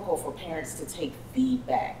difficult for parents to take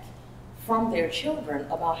feedback from their children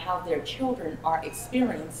about how their children are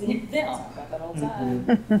experiencing them.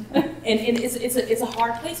 And it's a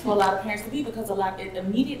hard place for a lot of parents to be, because it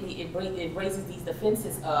raises these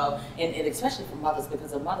defenses of, and especially for mothers,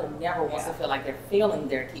 because a mother never wants to feel like they're failing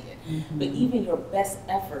their kid. But even your best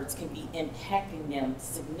efforts can be impacting them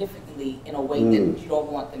significantly in a way that you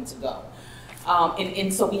don't want them to go.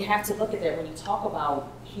 And so we have to look at that when you talk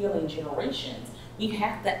about healing generations. We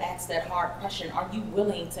have to ask that hard question. Are you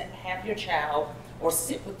willing to have your child or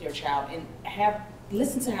sit with your child and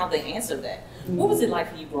listen to how they answer that? What was it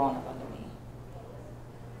like for you growing up under me?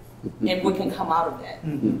 And what can come out of that?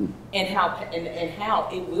 And how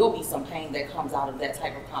it will be some pain that comes out of that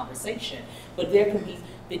type of conversation. But there can be,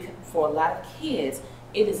 for a lot of kids,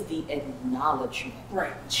 it is the acknowledgement.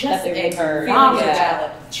 Right. Just acknowledge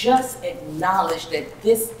that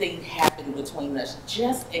this thing happened between us.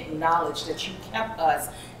 Just acknowledge that you kept us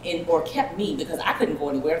or kept me, because I couldn't go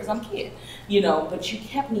anywhere because I'm a kid, but you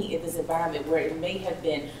kept me in this environment where it may have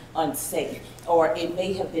been unsafe or it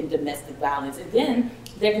may have been domestic violence. And then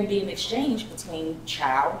there can be an exchange between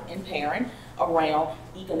child and parent around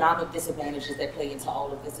economic disadvantages that play into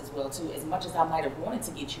all of this as well too. As much as I might have wanted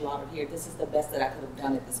to get you out of here, this is the best that I could have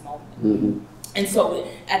done at this moment. And so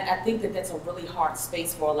I think that that's a really hard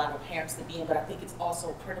space for a lot of parents to be in, but I think it's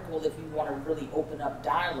also critical if you want to really open up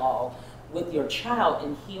dialogue with your child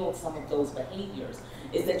and heal some of those behaviors,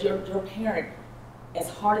 is that your parent, as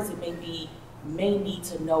hard as it may be, may need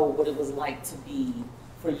to know what it was like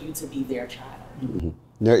for you to be their child.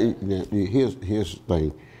 Now, here's the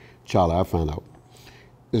thing, Charlie, I found out,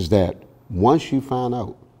 is that once you find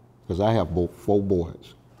out, because I have 4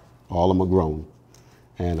 boys, all of them are grown,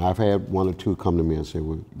 and I've had 1 or 2 come to me and say,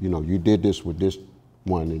 well, you did this with this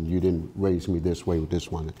one, and you didn't raise me this way with this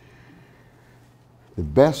one. The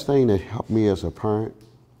best thing that helped me as a parent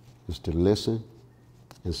is to listen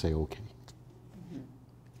and say, okay.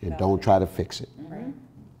 And don't try to fix it.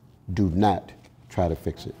 Do not try to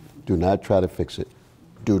fix it. Do not try to fix it.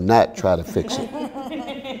 Do not try to fix it.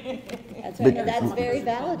 That's very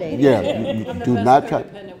validating. Yeah, do not try.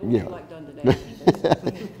 Yeah.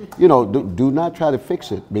 Do not try to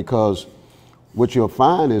fix it, because what you'll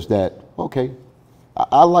find is that, okay,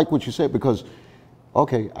 I like what you said, because,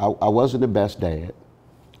 okay, I wasn't the best dad.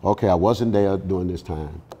 Okay, I wasn't there during this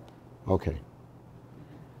time. Okay.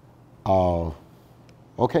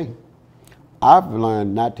 Okay. I've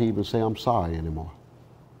learned not to even say I'm sorry anymore.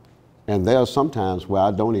 And there are some times where I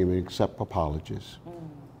don't even accept apologies,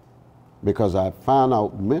 because I found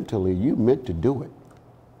out mentally you meant to do it.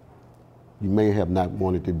 You may have not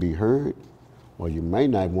wanted to be heard, or you may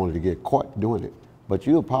not wanted to get caught doing it, but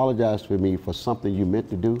you apologized for me for something you meant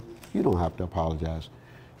to do. You don't have to apologize.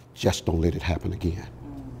 Just don't let it happen again.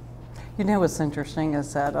 You know what's interesting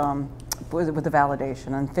is that with the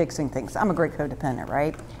validation and fixing things, I'm a great codependent,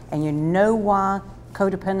 right? And you know why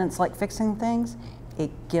codependents like fixing things?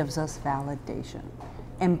 It gives us validation.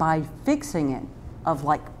 And by fixing it, of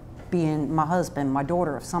like being my husband, my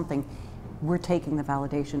daughter, of something, we're taking the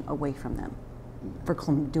validation away from them for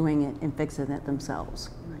doing it and fixing it themselves.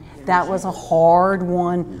 That was a hard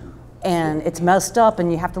one, and it's messed up,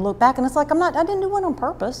 and you have to look back, and it's like, I didn't do it on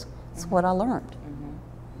purpose. It's what I learned.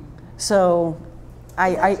 So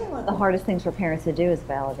One of the hardest things for parents to do is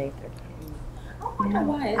validate their kids. I don't know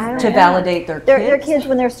why. I don't To know. validate their kids? Their kids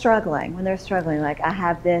when they're struggling, like I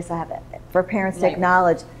have this, I have that. For parents to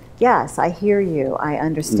acknowledge, yes, I hear you, I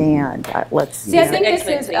understand. Let's See, I you know. think this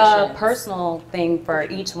is a Expectations. personal thing for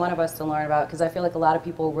each one of us to learn about because I feel like a lot of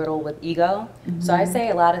people riddle with ego. So I say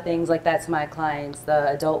a lot of things like that to my clients, the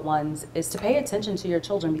adult ones, is to pay attention to your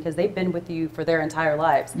children because they've been with you for their entire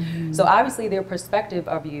lives. So obviously their perspective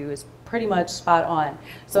of you is pretty much spot on.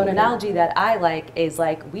 So an analogy that I like is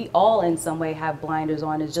like we all in some way have blinders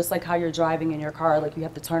on. It's just like how you're driving in your car, like you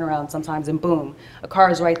have to turn around sometimes and boom, a car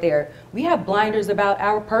is right there. We have blinders about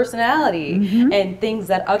our personality and things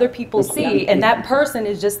that other people see, and that person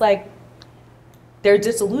is just like, they're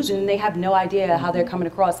disillusioned and they have no idea how they're coming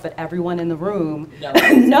across, but everyone in the room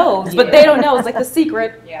knows, but they don't know. It's like the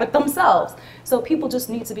secret with themselves. So people just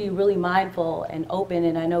need to be really mindful and open.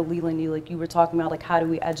 And I know, Leland, like you were talking about, like how do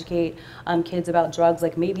we educate kids about drugs?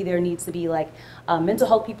 Like maybe there needs to be like mental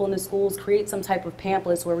health people in the schools create some type of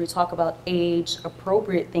pamphlets where we talk about age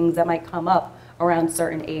appropriate things that might come up around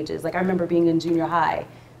certain ages. Like I remember being in junior high.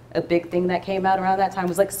 A big thing that came out around that time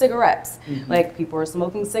was like cigarettes. Like people were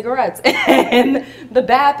smoking cigarettes in the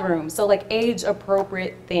bathroom. So like age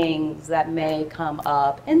appropriate things that may come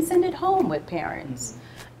up and send it home with parents.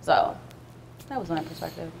 So that was my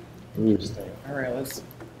perspective. Interesting. All right, let's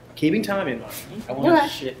keeping time in mind. I want to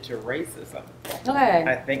shift to racism. Okay.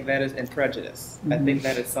 I think that is, and prejudice. I think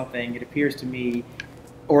that is something, it appears to me,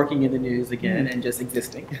 working in the news again and just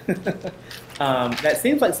existing. That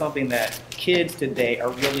seems like something that kids today are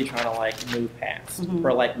really trying to like move past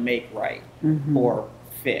or like make right or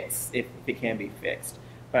fix if it can be fixed.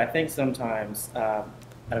 But I think sometimes, I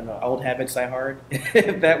don't know, old habits die hard,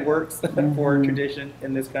 if that works for tradition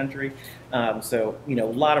in this country. So, you know,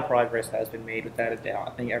 a lot of progress has been made without a doubt.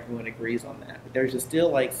 I think everyone agrees on that. But there's just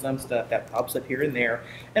still like some stuff that pops up here and there.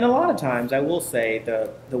 And a lot of times I will say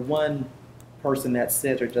the one person that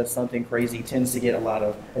says or does something crazy tends to get a lot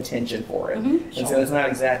of attention for it. And so it's not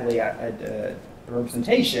exactly a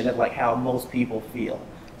representation of like how most people feel.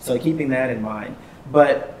 So keeping that in mind.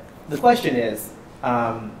 But the question is,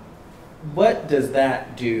 what does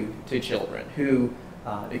that do to children who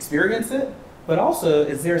experience it? But also,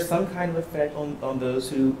 is there some kind of effect on those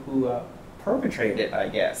who perpetrate it, I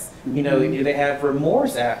guess? You know, do they have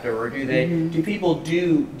remorse after, or do people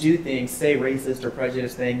do things, say racist or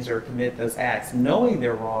prejudiced things, or commit those acts knowing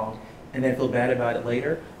they're wrong and then feel bad about it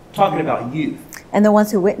later? Talking about youth. And the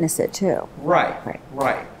ones who witness it too. Right.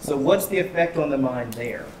 So what's the effect on the mind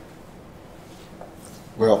there?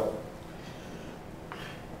 Well,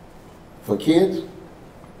 for kids,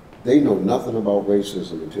 they know nothing about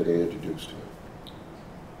racism until they're introduced to it.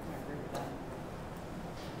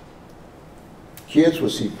 Kids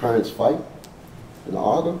would see parents fight and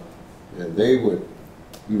argue, and they would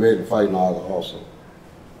be ready to fight and argue also.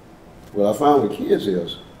 What I found with kids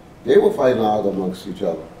is, they will fight and argue amongst each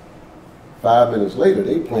other. 5 minutes later,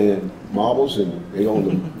 they playing marbles and they on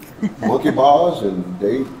the monkey bars, and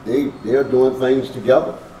they're doing things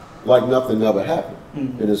together like nothing ever happened.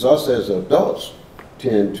 And it's us as adults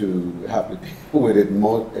tend to have to deal with it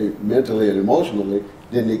more mentally and emotionally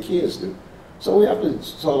than the kids do. So we have to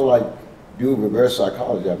sort of like do reverse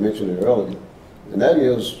psychology. I mentioned it earlier, and that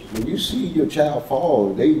is when you see your child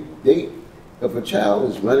fall, if a child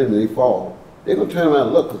is running and they fall, they're gonna turn around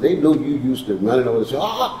and look because they know you used to running over and say,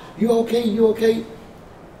 "Ah, you okay? You okay?"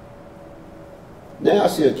 Now I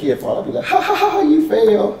see a kid fall, I'll be like, "Ha ha ha! You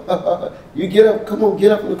fail! You get up! Come on,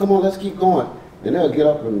 get up! Come on, let's keep going." And they'll get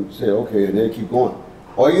up and say, "Okay," and they'll keep going.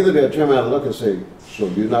 Or either they'll turn around and look and say, "So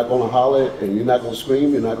you're not gonna holler and you're not gonna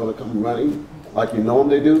scream? You're not gonna come running like you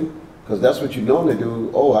normally do?" Because that's what you normally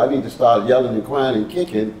do. Oh, I need to start yelling and crying and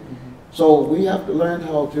kicking. So we have to learn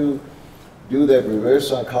how to do that reverse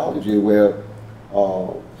psychology where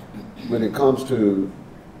when it comes to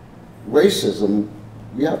racism,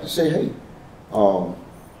 we have to say, hey,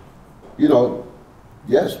 you know,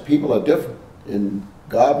 yes, people are different, and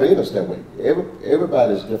God made us that way.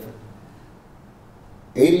 Everybody's different.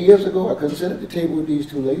 80 years ago, I couldn't sit at the table with these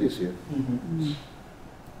two ladies here.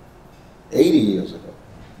 80 years ago.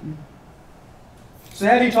 So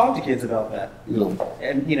how do you talk to kids about that? You know,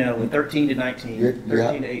 And you know, with 13 to 19,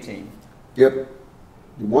 13 to 18. If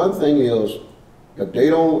the one thing is, if they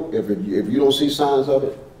don't, if you don't see signs of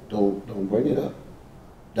it, don't bring it up.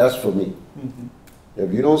 That's for me.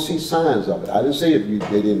 If you don't see signs of it, I didn't say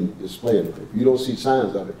they didn't display it. If you don't see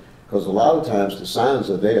signs of it, because a lot of times the signs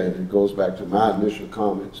are there, and it goes back to my initial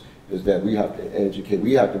comments, is that we have to educate.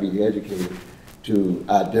 We have to be educated to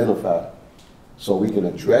identify, so we can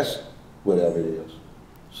address whatever it is,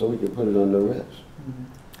 so we can put it under arrest.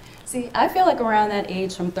 See, I feel like around that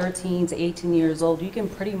age, from 13 to 18 years old, you can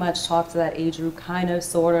pretty much talk to that age group kind of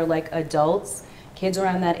sort of like adults. Kids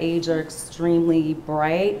around that age are extremely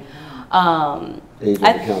bright. Age of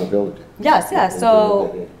accountability. Yes, yes.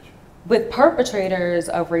 So with perpetrators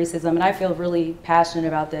of racism, and I feel really passionate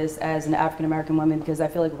about this as an African American woman, because I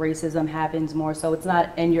feel like racism happens more so it's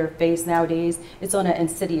not in your face nowadays, it's on an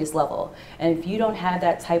insidious level. And if you don't have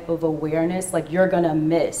that type of awareness, like, you're gonna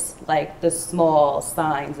miss like the small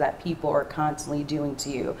signs that people are constantly doing to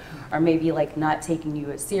you, or maybe like not taking you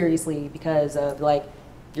as seriously because of like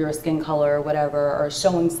your skin color or whatever, or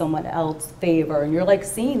showing someone else favor, and you're like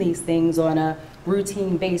seeing these things on a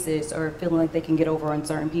routine basis, or feeling like they can get over on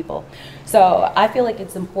certain people. So I feel like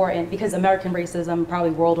it's important, because American racism, probably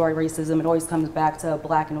worldwide racism, it always comes back to a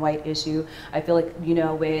black and white issue. I feel like, you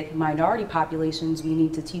know, with minority populations, we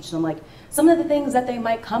need to teach them like some of the things that they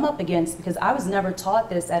might come up against, because I was never taught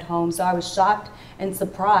this at home, so I was shocked and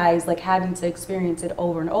surprised, like having to experience it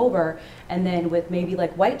over and over. And then with maybe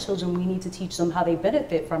like white children, we need to teach them how they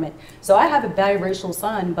benefit from it. So I have a biracial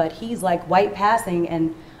son, but he's like white passing,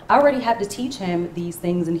 and I already have to teach him these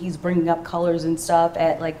things, and he's bringing up colors and stuff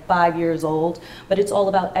at like 5 years old. But it's all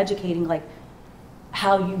about educating like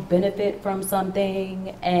how you benefit from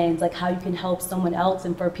something, and like how you can help someone else,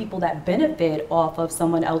 and for people that benefit off of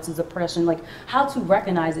someone else's oppression, like how to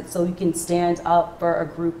recognize it so you can stand up for a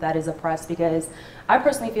group that is oppressed. Because I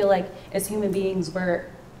personally feel like as human beings,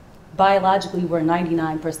 biologically we're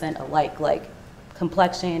 99% alike. Like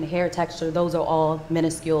complexion, hair texture, those are all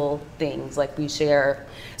minuscule things. Like we share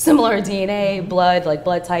similar DNA, blood, like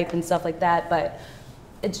blood type and stuff like that. But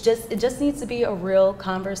it just needs to be a real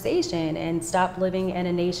conversation, and stop living in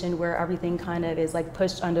a nation where everything kind of is like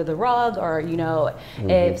pushed under the rug, or, you know,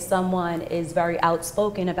 if someone is very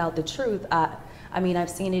outspoken about the truth, I mean,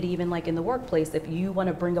 I've seen it even like in the workplace. If you want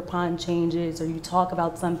to bring upon changes, or you talk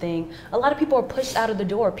about something, a lot of people are pushed out of the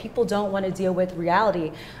door. People don't want to deal with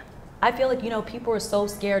reality. I feel like, you know, people are so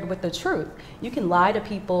scared with the truth. You can lie to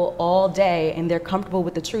people all day and they're comfortable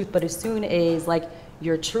with the truth, but as soon as like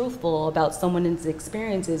you're truthful about someone's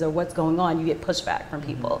experiences or what's going on, you get pushback from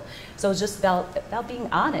people. So it's just about being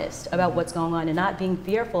honest about what's going on, and not being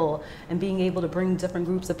fearful, and being able to bring different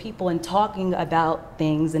groups of people and talking about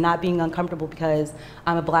things, and not being uncomfortable because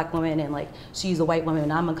I'm a black woman and like she's a white woman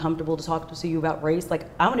and I'm uncomfortable to talk to you about race. Like,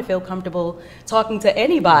 I want to feel comfortable talking to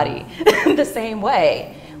anybody the same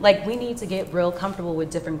way. Like, we need to get real comfortable with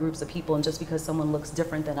different groups of people, and just because someone looks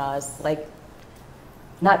different than us, like,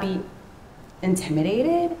 not be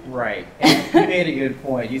intimidated. Right. And you made a good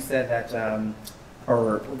point. You said that,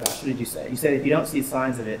 or gosh, what did you say? You said if you don't see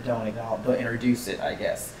signs of it, don't introduce it, I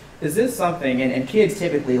guess. Is this something, and kids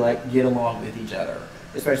typically like get along with each other,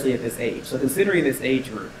 especially at this age. So considering this age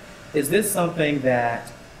group, is this something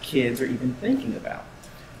that kids are even thinking about?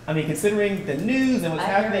 I mean, considering the news and what's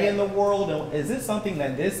happening in the world, is this something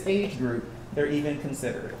that this age group they're even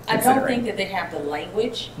considering? I don't think that they have the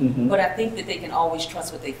language, but I think that they can always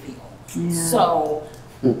trust what they feel. Yeah. So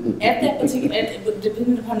at that particular,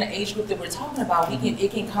 depending upon the age group that we're talking about,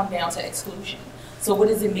 it can come down to exclusion. So what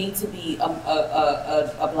does it mean to be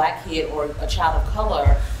a black kid or a child of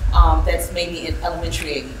color that's maybe in elementary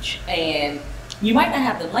age? And you might not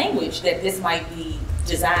have the language that this might be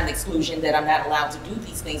designed exclusion, that I'm not allowed to do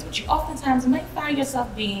these things, but you oftentimes might find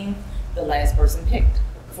yourself being the last person picked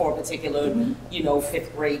for a particular, you know,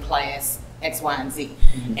 5th grade class, X, Y, and Z.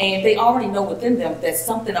 And they already know within them that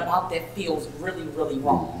something about that feels really, really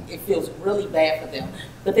wrong. It feels really bad for them,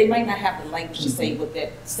 but they might not have the language to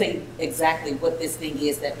say exactly what this thing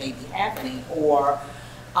is that may be happening, or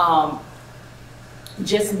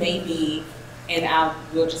just maybe, and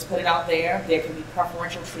we'll just put it out there, there can be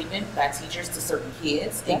preferential treatment by teachers to certain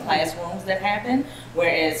kids in classrooms that happen,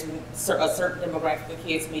 whereas a certain demographic of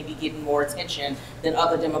kids may be getting more attention than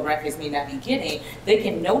other demographics may not be getting. They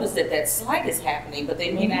can notice that that slight is happening, but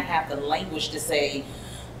they may not have the language to say,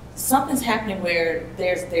 something's happening where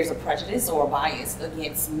there's a prejudice or a bias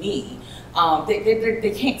against me.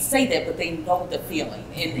 They can't say that, but they know the feeling.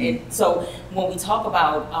 And so when we talk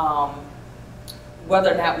about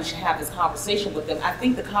whether or not we should have this conversation with them, I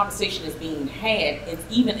think the conversation is being had, and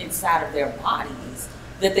even inside of their bodies,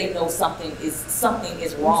 that they know something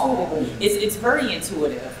is wrong. It's very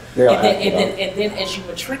intuitive. And then as you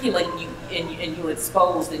matriculate and you're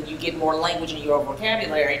exposed and you get more language in your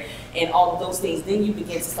vocabulary and all of those things, then you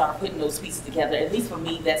begin to start putting those pieces together. At least for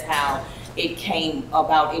me, that's how it came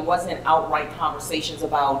about. It wasn't outright conversations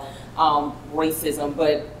about racism,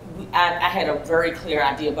 but I had a very clear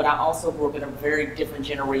idea, but I also grew up in a very different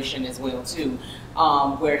generation as well too,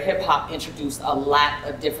 where hip hop introduced a lot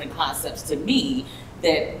of different concepts to me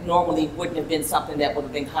that normally wouldn't have been something that would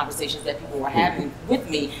have been conversations that people were having with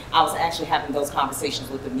me. I was actually having those conversations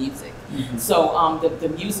with the music. So the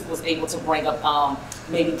music was able to bring up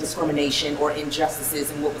maybe discrimination or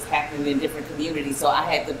injustices and what was happening in different communities. So I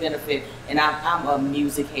had the benefit, and I'm a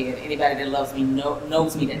music head. Anybody that loves me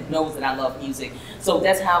knows me, that knows that I love music. So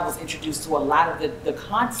that's how I was introduced to a lot of the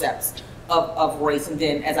concepts of race. And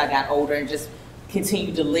then as I got older and just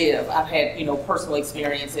continue to live, I've had, you know, personal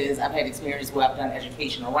experiences. I've had experiences where I've done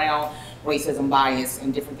education around racism, bias,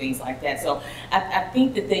 and different things like that. So I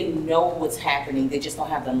think that they know what's happening. They just don't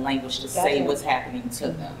have the language to say what's happening to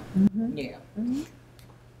them. Yeah.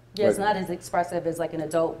 Yeah, it's not as expressive as like an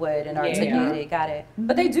adult would and articulate it. Got it.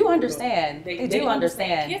 But they do understand. They do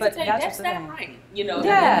understand. But that's not right. You know,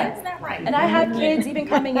 yeah, that's not right. And I have kids even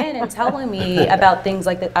coming in and telling me about things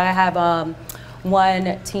like that. I have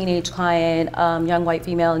one teenage client, young white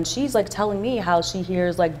female, and she's like telling me how she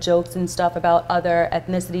hears like jokes and stuff about other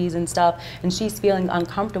ethnicities and stuff, and she's feeling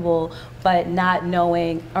uncomfortable, but not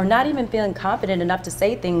knowing or not even feeling confident enough to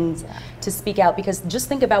say things, to speak out. Because just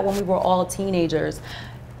think about when we were all teenagers.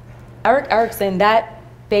 Eric Erickson, that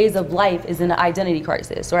phase of life is an identity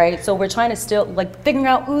crisis, right? So we're trying to still like figuring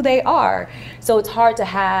out who they are. So it's hard to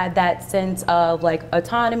have that sense of like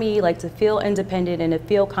autonomy, like to feel independent and to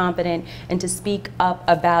feel confident and to speak up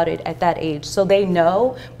about it at that age. So they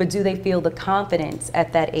know, but do they feel the confidence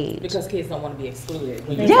at that age? Because kids don't want to be excluded.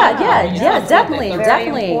 Yeah, definitely. Yes.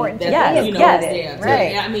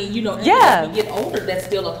 Right. I mean, you know, as we get older, that's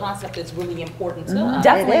still a concept that's really important to us.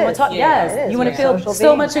 Definitely. Yes. You want to feel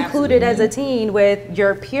so much included as a teen with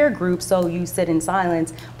your peer group, so you sit in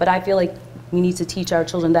silence. But I feel like we need to teach our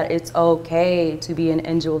children that it's okay to be an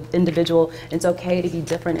individual. It's okay to be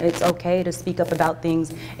different. It's okay to speak up about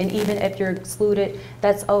things. And even if you're excluded,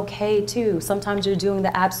 that's okay too. Sometimes you're doing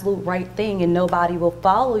the absolute right thing and nobody will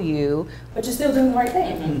follow you, but you're still doing the right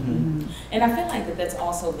thing. And I feel like that's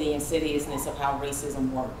also the insidiousness of how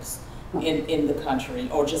racism works in the country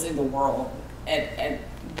or just in the world. And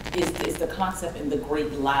is the concept and the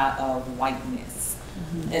great lie of whiteness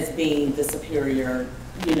as being the superior,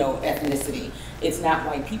 you know, ethnicity. It's not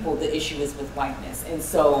white people. The issue is with whiteness. And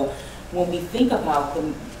so when we think about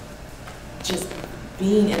just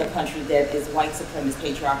being in a country that is white supremacist,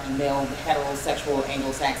 patriarchy, male, heterosexual,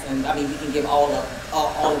 Anglo-Saxon, I mean, we can give all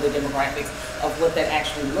of the demographics of what that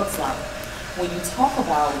actually looks like. When you talk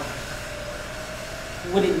about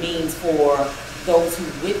what it means for those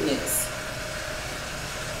who witness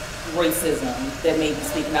racism that may be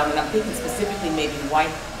speaking out, and I'm thinking specifically maybe white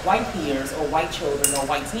peers or white children or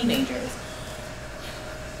white teenagers.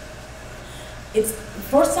 It's,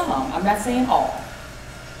 for some, I'm not saying all,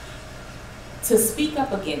 to speak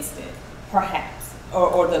up against it, perhaps,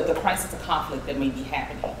 or the crisis of conflict that may be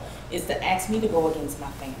happening, is to ask me to go against my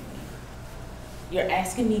family. You're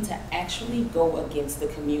asking me to actually go against the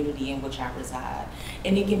community in which I reside.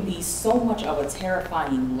 And it can be so much of a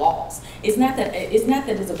terrifying loss. It's not that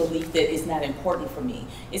it's a belief that is not important for me.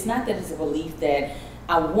 It's not that it's a belief that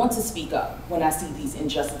I want to speak up when I see these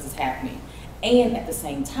injustices happening. And at the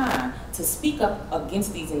same time, to speak up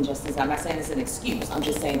against these injustices, I'm not saying it's an excuse, I'm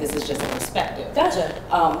just saying this is just a perspective. Gotcha.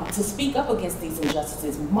 To speak up against these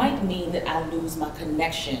injustices might mean that I lose my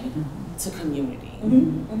connection to community.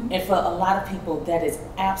 And for a lot of people, that is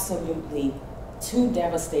absolutely too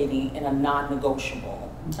devastating and a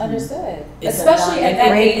non-negotiable. Understood. It's especially at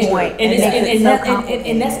that age. Point.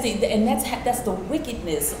 And that's the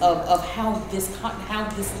wickedness of how this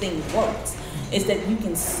thing works. Is that you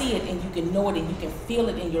can see it and you can know it and you can feel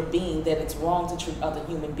it in your being that it's wrong to treat other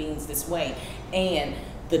human beings this way. And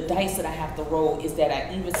the dice that I have to roll is that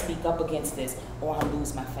I either speak up against this or I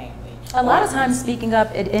lose my family. A lot of times speaking up,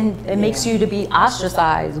 it makes you to be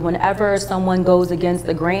ostracized. Whenever someone goes against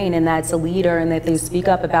the grain and that's a leader and that they speak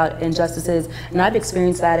up about injustices, and I've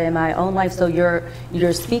experienced that in my own life, so you're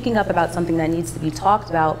speaking up about something that needs to be talked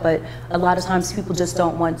about, but a lot of times people just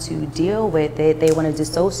don't want to deal with it. They want to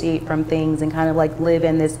dissociate from things and kind of like live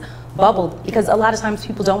in this bubble, because a lot of times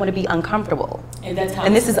people don't want to be uncomfortable. And that's how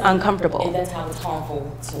this is uncomfortable. And that's how it's harmful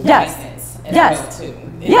to yes. whiteness. Yes. Too.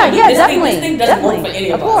 Definitely. This thing doesn't work for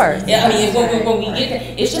any of us. Course. Yeah, I mean, when we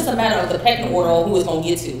get, it's just a matter of the pecking order on who it's going to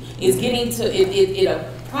get to. It's getting to, it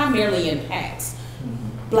primarily impacts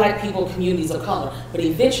Black people, communities of color, but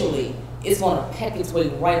eventually it's going to peck its way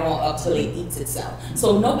right on up till it eats itself.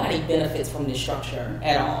 So nobody benefits from this structure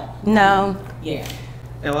at all. No. Yeah.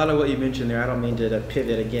 And a lot of what you mentioned there, I don't mean to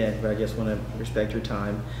pivot again, but I just want to respect your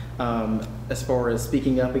time. as far as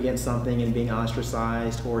speaking up against something and being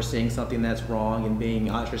ostracized, or seeing something that's wrong and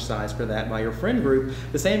being ostracized for that by your friend group.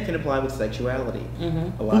 The same can apply with sexuality.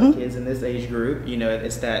 A lot of kids in this age group, you know,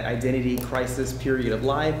 it's that identity crisis period of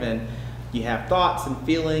life, and you have thoughts and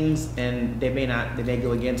feelings, and they may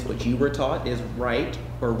go against what you were taught is right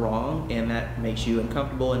or wrong, and that makes you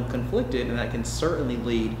uncomfortable and conflicted, and that can certainly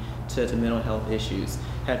lead to mental health issues.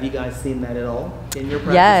 Have you guys seen that at all in your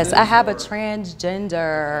practices? Yes, I have a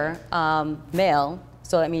transgender male,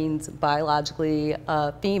 so that means biologically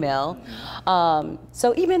female.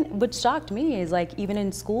 So even what shocked me is, like, even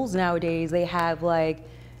in schools nowadays, they have like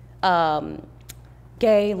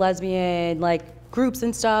gay, lesbian, like groups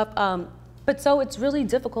and stuff. But so it's really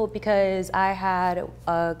difficult because I had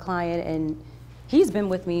a client and he's been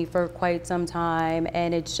with me for quite some time,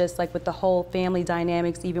 and it's just like with the whole family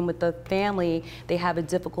dynamics, even with the family, they have a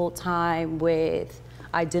difficult time with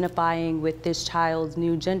identifying with this child's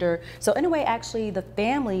new gender. So in a way, actually, the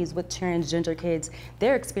families with transgender kids,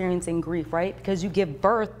 they're experiencing grief, right? Because you give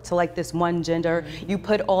birth to like this one gender, you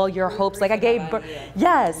put all your hopes, like I gave birth,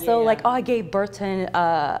 yes, so like, oh, I gave birth to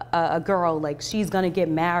a girl, like she's gonna get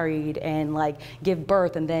married and like give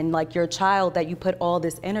birth, and then like your child that you put all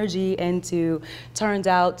this energy into turns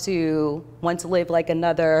out to want to live like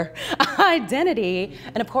another identity.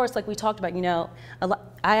 And of course, like we talked about, you know,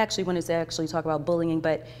 I actually wanted to actually talk about bullying,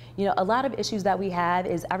 but you know, a lot of issues that we have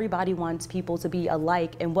is everybody wants people to be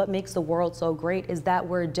alike, and what makes the world so great is that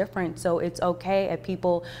we're different. So it's okay if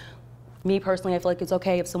people, me personally, I feel like it's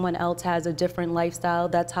okay if someone else has a different lifestyle.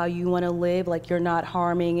 That's how you want to live, like you're not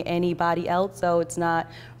harming anybody else, so it's not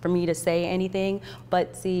for me to say anything.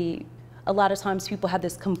 But see, a lot of times people have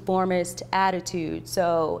this conformist attitude.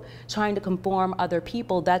 So trying to conform other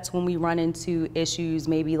people, that's when we run into issues,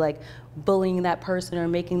 maybe like bullying that person or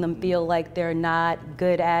making them feel like they're not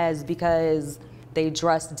good as because they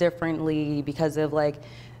dress differently because of like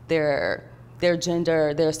their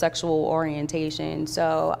gender, their sexual orientation.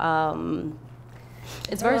 So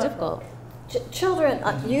it's very difficult. Children,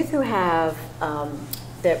 youth who have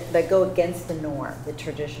that go against the norm, the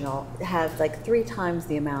traditional, have like 3 times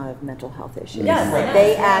the amount of mental health issues. Yes, Like yes,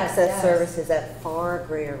 they yes, access yes. services at far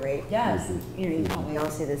greater rate. Yes. You know, you probably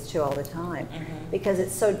all see this too all the time, because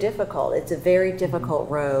it's so difficult. It's a very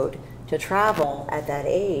difficult road to travel at that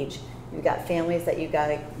age. You've got families that you've got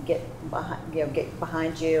to get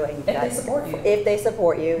behind you, and you've If got they support you. If they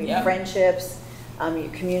support you, Yep. friendships. Your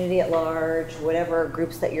community at large, whatever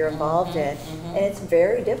groups that you're involved in, and it's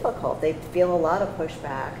very difficult. They feel a lot of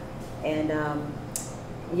pushback, and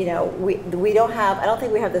you know, we don't have. I don't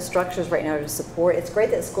think we have the structures right now to support. It's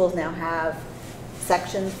great that schools now have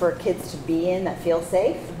sections for kids to be in that feel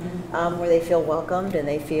safe, where they feel welcomed and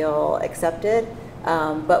they feel accepted.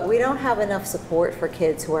 But we don't have enough support for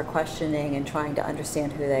kids who are questioning and trying to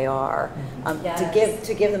understand who they are,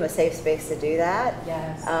 to give them a safe space to do that.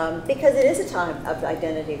 Yes. Because it is a time of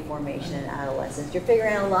identity formation in adolescence. You're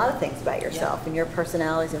figuring out a lot of things about yourself, and your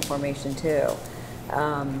personality's in formation too.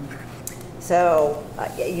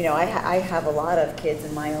 You know, I have a lot of kids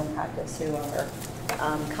in my own practice who are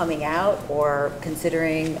coming out or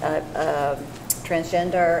considering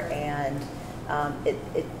transgender, and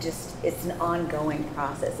it's an ongoing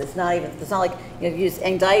process. It's not like, you know, you use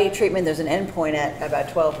anxiety treatment. There's an endpoint at about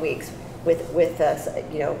 12 weeks with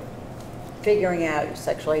you know, figuring out your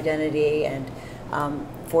sexual identity and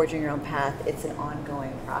forging your own path. It's an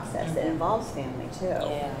ongoing process. It involves family too.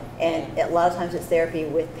 Yeah. And a lot of times it's therapy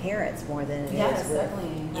with parents more than it is with.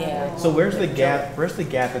 Yeah. So where's the gap? Where's the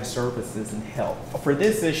gap in services and help for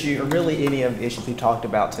this issue, or really any of the issues we talked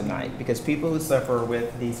about tonight? Because people who suffer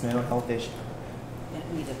with these mental health issues.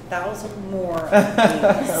 Need 1,000 more.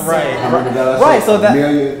 Right. So that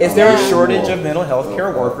is there a shortage of mental health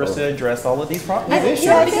care workers to address all of these problems? Because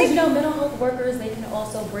you know, mental health workers, they can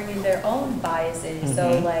also bring in their own biases.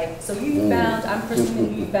 So like, so you found, I'm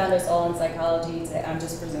presuming you found us all in psychology today. I'm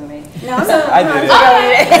just presuming. No, I did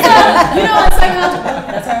it. You know, in psychology,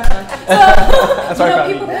 that's where I'm from. So, you know,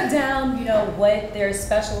 people put down, you know, what their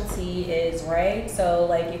specialty is, right? So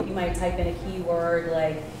like, if you might type in a keyword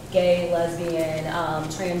like gay, lesbian,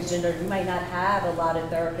 transgender, you might not have a lot of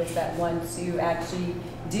therapists that want to actually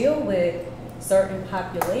deal with certain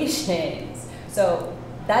populations. So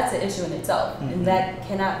that's an issue in itself, and that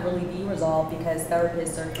cannot really be resolved because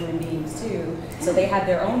therapists are human beings too, so they have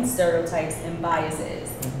their own stereotypes and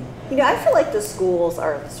biases. You know, I feel like the schools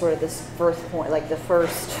are sort of this first point, like the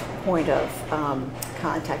first point of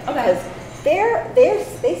contact, because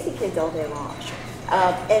they see kids all day long.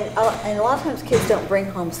 And a lot of times kids don't bring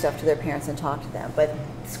home stuff to their parents and talk to them, but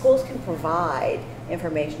schools can provide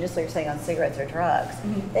information, just like you're saying on cigarettes or drugs.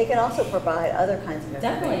 They can also provide other kinds of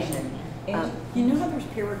information. And you know how there's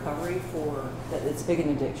peer recovery for, it's big in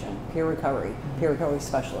addiction, peer recovery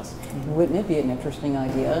specialists. Wouldn't it be an interesting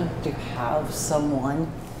idea to have someone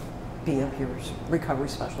be a peer recovery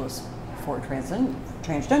specialist for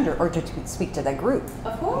transgender, or to speak to that group?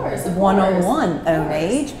 Of course. One-on-one, own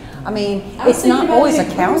age. I mean, it's not always a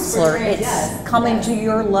counselor. It's coming to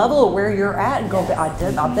your level where you're at and go, I've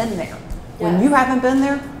been there. When you haven't been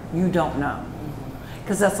there, you don't know.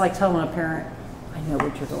 Because that's like telling a parent, I know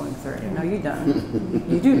what you're going through. No, you don't.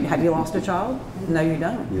 You do. Have you lost a child? No, you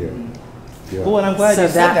don't. Yeah. Well, and I'm glad you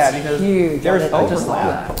said that, because huge. there's I just love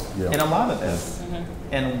overlap that. in a lot of this.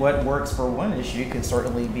 And what works for one issue could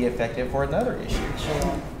certainly be effective for another issue.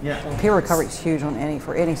 Yeah. Peer recovery is huge on any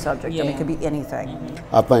subject. I mean, it could be anything.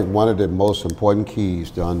 I think one of the most important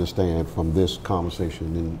keys to understand from this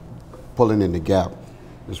conversation and pulling in the gap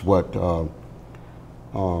is what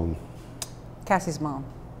Cassie's mom.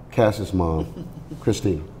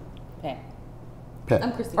 Christina. Pat.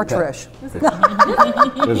 I'm Christina. Or Trish. Is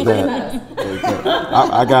that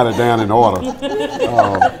I got it down in order.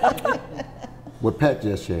 What Pat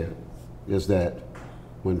just shared is that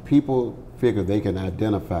when people figure they can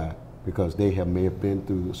identify because they may have been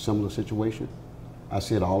through a similar situation, I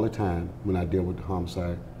see it all the time when I deal with the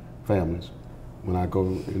homicide families, when I go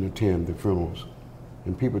and attend the funerals,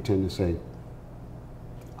 and people tend to say,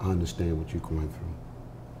 I understand what you're going through.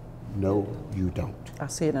 No, you don't. I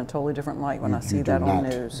see it in a totally different light when I see that on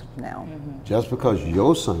news now. Just because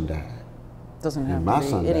your son died Doesn't have and my to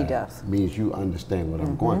son be any died death. means you understand what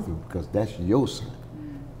I'm going through, because that's your son.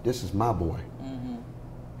 This is my boy.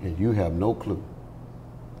 And you have no clue.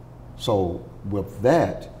 So with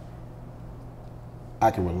that, I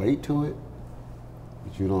can relate to it,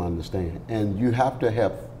 but you don't understand. And you have to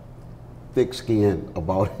have thick skin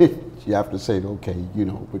about it. You have to say, okay,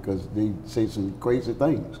 because they say some crazy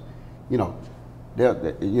things. They'll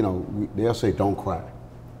say, don't cry.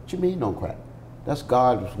 What you mean, don't cry? That's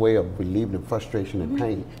God's way of relieving the frustration and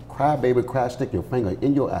pain. Cry, baby, cry, stick your finger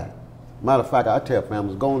in your eye. Matter of fact, I tell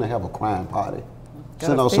families, go on and have a crying party.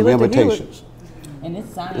 Send out some invitations. And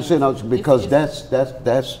it's science. Because that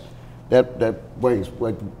brings,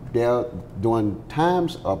 what they're doing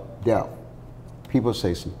times of death. People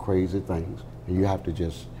say some crazy things, and you have to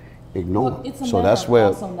just ignore them. It's a So matter that's of where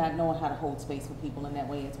also not knowing how to hold space for people in that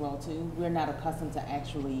way as well too. We're not accustomed to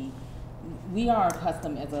actually. We are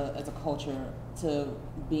accustomed as a culture to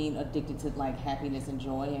being addicted to like happiness and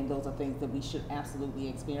joy, and those are things that we should absolutely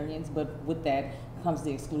experience. But with that comes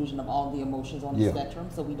the exclusion of all the emotions on the spectrum.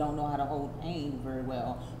 So we don't know how to hold pain very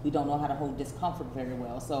well. We don't know how to hold discomfort very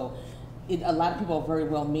well. So a lot of people are very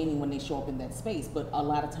well meaning when they show up in that space, but a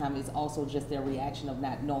lot of time it's also just their reaction of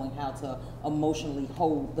not knowing how to emotionally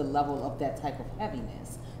hold the level of that type of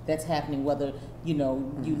heaviness that's happening, whether you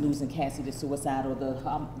losing Cassie to suicide or the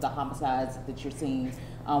homicides that you're seeing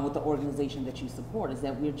with the organization that you support, is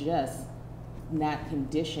that we're just not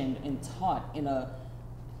conditioned and taught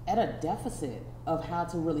at a deficit of how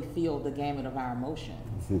to really feel the gamut of our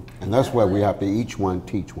emotions. And that's where we have to each one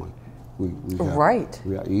teach one.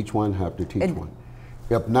 Each one have to teach one.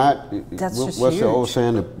 If not, what's the old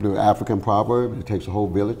saying, the African proverb, it takes a whole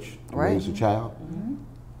village to raise a child?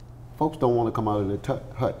 Folks don't want to come out of their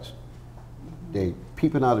huts. They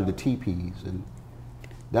peeping out of the teepees, and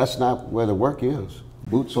that's not where the work is.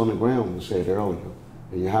 Boots on the ground, we said earlier.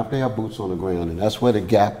 And you have to have boots on the ground, and that's where the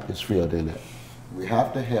gap is filled in at. We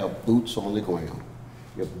have to have boots on the ground.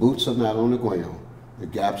 If boots are not on the ground, the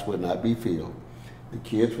gaps will not be filled. The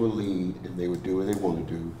kids will lead, and they would do what they want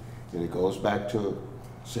to do. And it goes back to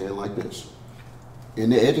saying like this. In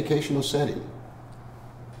the educational setting,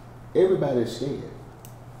 everybody is scared.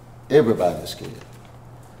 Everybody is scared.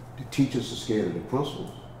 The teachers are scared of the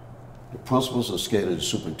principals. The principals are scared of the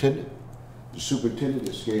superintendent. The superintendent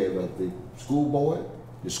is scared of the school board.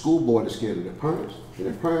 The school board is scared of the parents. And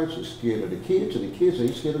the parents are scared of the kids, and the kids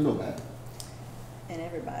ain't scared of nobody. And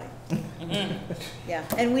everybody. Yeah,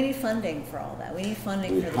 and we need funding for all that. We need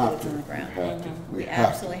funding for the boots on the ground. We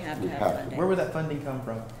absolutely have to have funding. Where would that funding come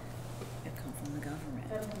from? It comes from the government.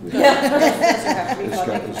 They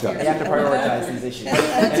have to prioritize these issues,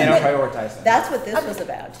 and they don't prioritize them. That's what this was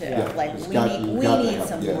about too. Yeah. Like we need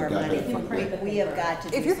some more money. We have got to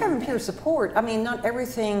do If you're having something. peer support, I mean, not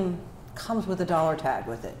everything comes with a dollar tag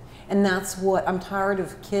with it. And that's what I'm tired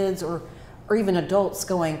of kids or even adults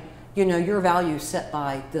going, your value is set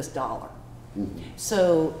by this dollar.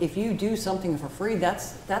 So if you do something for free,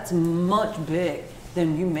 that's much big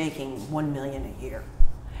than you making $1 million a year.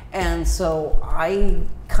 And so I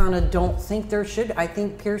kind of don't think there should. I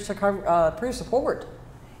think peer support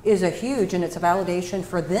is a huge, and it's a validation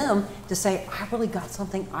for them to say, I really got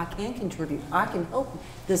something I can contribute. I can help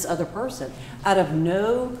this other person out of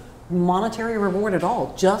no monetary reward at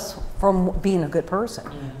all, just from being a good person.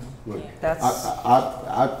 Look, That's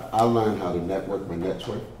I learned how to network my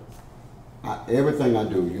network. Everything I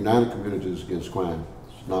do, United Communities Against Crime,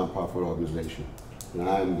 it's a nonprofit organization, and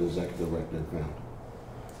I am the executive director and founder.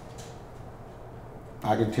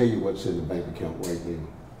 I can tell you what's in the bank account right now.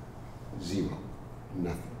 Zero.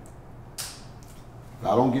 Nothing. If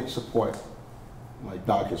I don't get support, like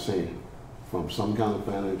Doc is saying, from some kind of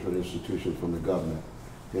financial institution from the government,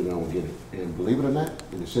 then I don't get it. And believe it or not,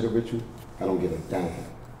 in the city of Richmond, I don't get a dime.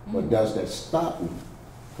 But does that stop me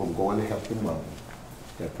from going to help the mother?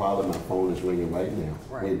 That probably my phone is ringing right now,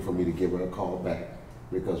 waiting for me to give her a call back,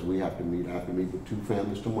 because we have to meet. I have to meet with 2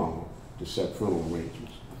 families tomorrow to set funeral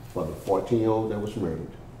arrangements for the 14-year-old that was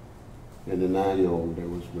murdered and the 9-year-old that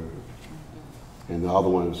was murdered. And the other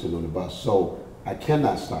one was sitting on the bus. So I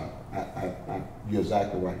cannot stop. You're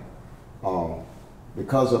exactly right.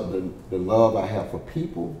 Because of the love I have for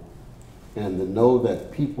people, and to know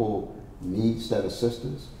that people needs that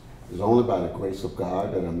assistance, it's only by the grace of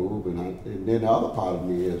God that I move. And then the other part of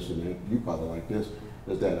me is, and you probably like this,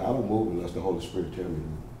 is that I don't move unless the Holy Spirit tells me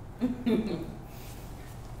to move.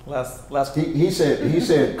 He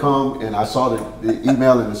said come, and I saw the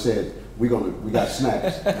email and it said we got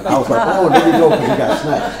snacks, and I was like, oh, there you go, because we got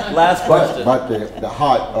snacks. Last question. But the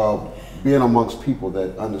heart of being amongst people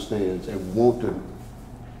that understands and want to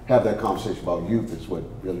have that conversation about youth is what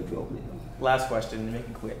really drove me. Last question, and make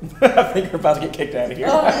it quick. I think we're about to get kicked out of here.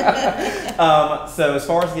 So as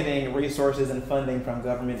far as getting resources and funding from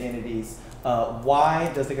government entities,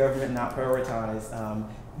 why does the government not prioritize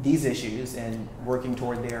these issues and working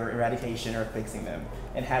toward their eradication or fixing them?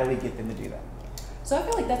 And how do we get them to do that? So I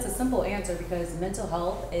feel like that's a simple answer, because mental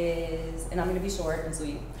health is, and I'm going to be short and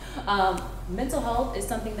sweet, mental health is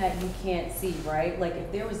something that you can't see, right? Like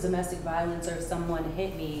if there was domestic violence or if someone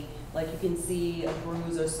hit me, like you can see a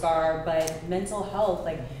bruise or scar, but mental health,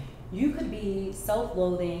 like you could be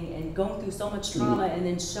self-loathing and going through so much trauma and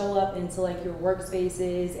then show up into like your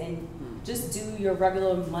workspaces and just do your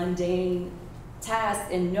regular mundane tasks,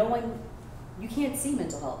 and no one, you can't see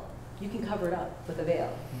mental health. You can cover it up with a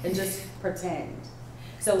veil and just pretend.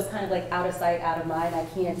 So it's kind of like out of sight, out of mind. I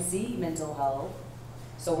can't see mental health,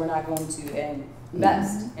 so we're not going to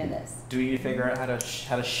invest in this. Do you figure out how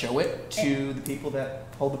to show it to the people that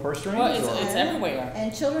hold the purse strings? Well, it's everywhere.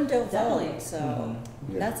 And children don't Definitely. vote, so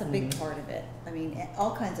that's a big part of it. I mean,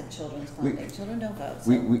 all kinds of children's funding. Children don't vote.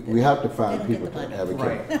 So We have to find they don't people get the to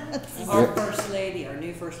money. advocate. our first lady, our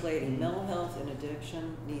new first lady. Mental health and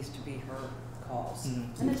addiction needs to be her cause.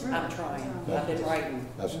 And it's real. I'm trying. I've been writing.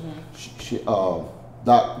 That's,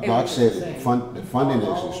 Doc said that the funding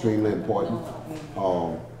is extremely important.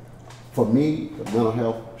 For me, the mental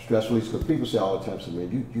health stress release, because people say all the time, so, man,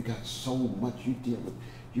 you got so much you deal with.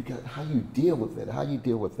 How you deal with it? How you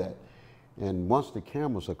deal with that? And once the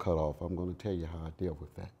cameras are cut off, I'm going to tell you how I deal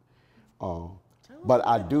with that. But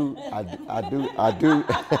I do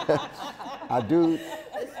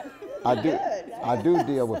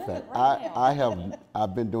deal with that.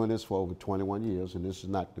 I've been doing this for over 21 years, and this is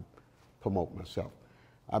not to promote myself.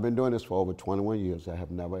 I've been doing this for over 21 years. I have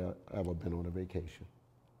never ever been on a vacation.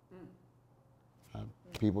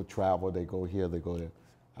 People travel, they go here, they go there.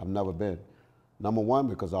 I've never been. Number one,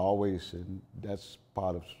 because I always, and that's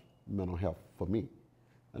part of mental health for me.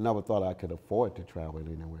 I never thought I could afford to travel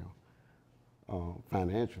anywhere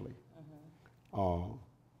financially.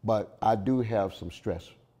 But I do have some stress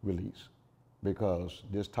release, because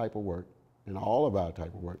this type of work, and all of our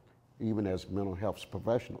type of work, even as mental health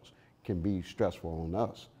professionals, can be stressful on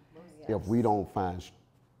us if we don't find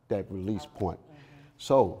that release point.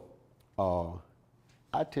 So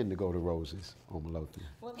I tend to go to Roses on Midlothian.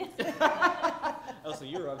 Oh, so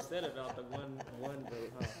you're upset about the one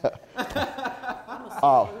vote,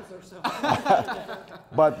 huh?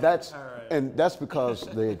 But that's, and that's because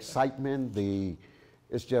the excitement,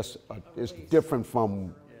 it's just, it's different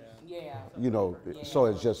from, so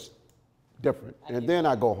it's just different. And then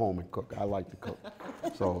I go home and cook. I like to cook.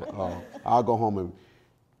 So I'll go home at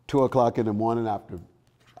 2 o'clock in the morning after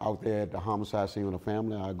out there at the homicide scene with the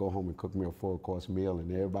family. I go home and cook me a 4-course meal,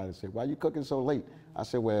 and everybody say, "Why are you cooking so late?" I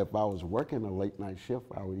said, "Well, if I was working a late night shift,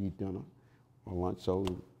 I would eat dinner or lunch. So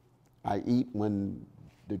I eat when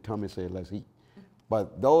the tummy says, let's eat."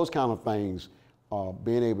 But those kind of things,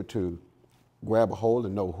 being able to grab a hold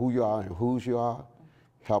and know who you are and whose you are,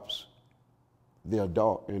 helps the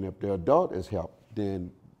adult. And if the adult is helped,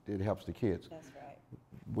 then it helps the kids. That's right.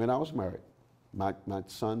 when I was married, my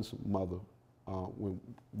son's mother, when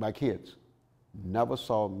my kids, never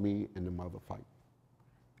saw me and the mother fight.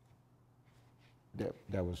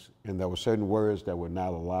 There were certain words that were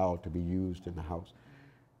not allowed to be used in the house.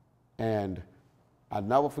 And I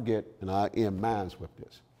never forget, and I end mine with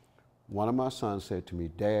this. One of my sons said to me,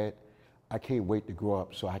 "Dad, I can't wait to grow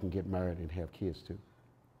up so I can get married and have kids too."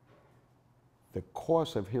 The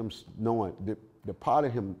course of him knowing, the part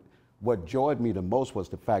of him, what joyed me the most was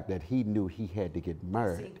the fact that he knew he had to get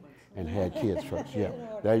married and had kids first. Yeah,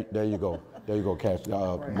 there you go. There you go, Cassie.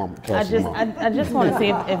 I just want to see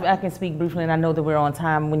if I can speak briefly, and I know that we're on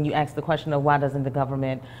time when you asked the question of why doesn't the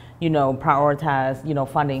government, prioritize,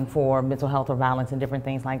 funding for mental health or violence and different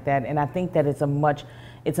things like that. And I think that it's a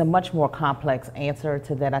much more complex answer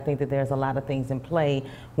to that. I think that there's a lot of things in play,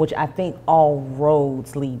 which I think all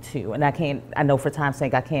roads lead to. And I know for time's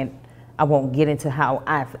sake, I won't get into how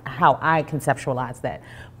I conceptualize that,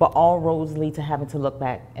 but all roads lead to having to look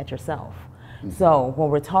back at yourself. So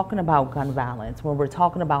when we're talking about gun violence, when we're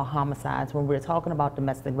talking about homicides, when we're talking about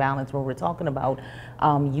domestic violence, when we're talking about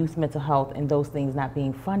youth mental health and those things not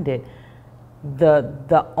being funded,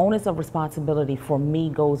 the onus of responsibility for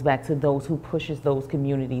me goes back to those who pushes those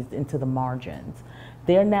communities into the margins.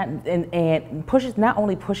 They're not, and not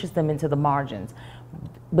only pushes them into the margins,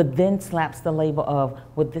 but then slaps the label of,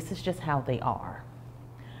 well, this is just how they are.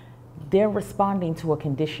 They're responding to a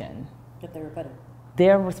condition. Get there better.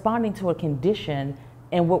 They're responding to a condition,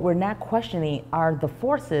 and what we're not questioning are the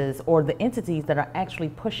forces or the entities that are actually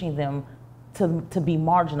pushing them to be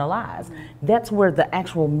marginalized. That's where the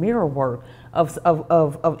actual mirror work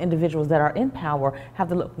of individuals that are in power have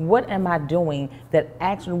to look, what am I doing that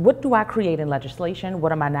actually, what do I create in legislation?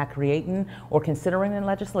 What am I not creating or considering in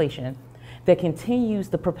legislation that continues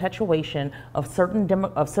the perpetuation of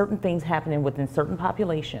certain things happening within certain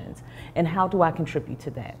populations, and how do I contribute to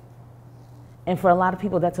that? And for a lot of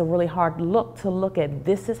people, that's a really hard look to look at.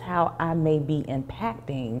 This is how I may be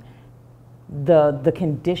impacting the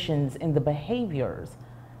conditions and the behaviors.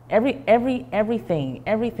 Everything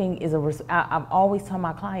is I'm always telling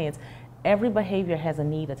my clients, every behavior has a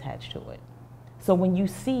need attached to it. So when you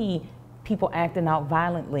see people acting out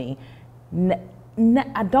violently,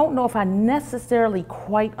 I don't know if I necessarily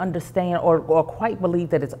quite understand or quite believe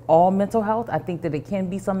that it's all mental health. I think that it can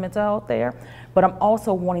be some mental health there, but I'm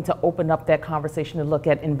also wanting to open up that conversation to look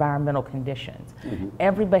at environmental conditions.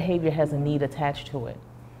 Every behavior has a need attached to it.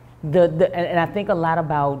 And I think a lot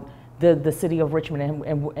about the city of Richmond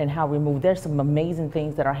and how we move. There's some amazing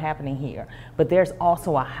things that are happening here, but there's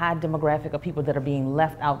also a high demographic of people that are being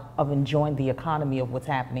left out of enjoying the economy of what's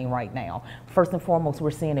happening right now. First and foremost,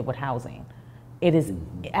 we're seeing it with housing. It is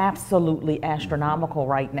absolutely astronomical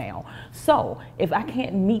right now. So if I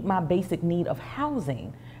can't meet my basic need of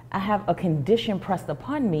housing, I have a condition pressed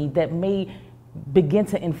upon me that may begin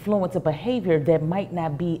to influence a behavior that might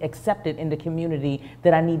not be accepted in the community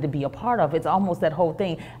that I need to be a part of. It's almost that whole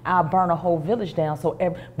thing, I'll burn a whole village down so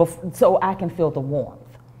I can feel the warmth.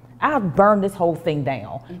 I'll burn this whole thing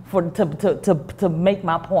down to make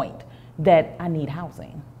my point that I need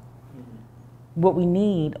housing. What we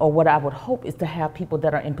need, or what I would hope, is to have people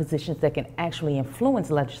that are in positions that can actually influence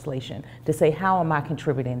legislation to say, how am I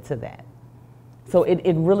contributing to that? So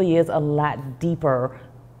it really is a lot deeper,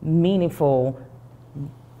 meaningful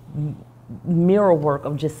mirror work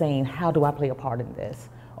of just saying, how do I play a part in this?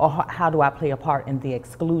 Or how do I play a part in the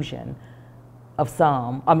exclusion of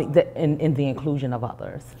some, in the inclusion of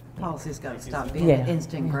others? Policy's got to stop being an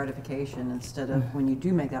instant gratification. Instead of, when you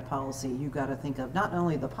do make that policy, you've got to think of not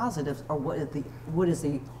only the positives, or what is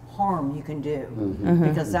the harm you can do.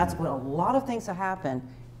 Because that's what a lot of things that happen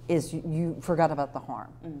is you forgot about the harm.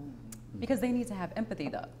 Because they need to have empathy,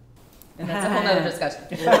 though. And that's a whole other discussion.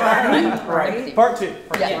 Right. Part two.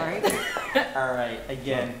 Yeah. All right.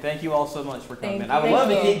 Again, thank you all so much for coming. Thank I would you. love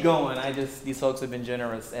to keep going. These folks have been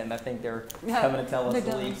generous, and I think they're coming to tell us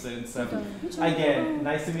to leave soon. So, again,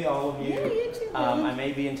 nice to meet all of you. Yeah, you too. I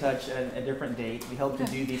may be in touch at a different date. We hope to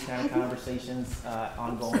do these kind of conversations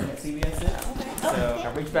ongoing at CBS.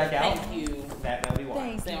 So, reach back out. Thank you. That'll be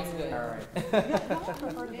why. Thank Sounds good. All right.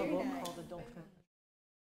 Very nice.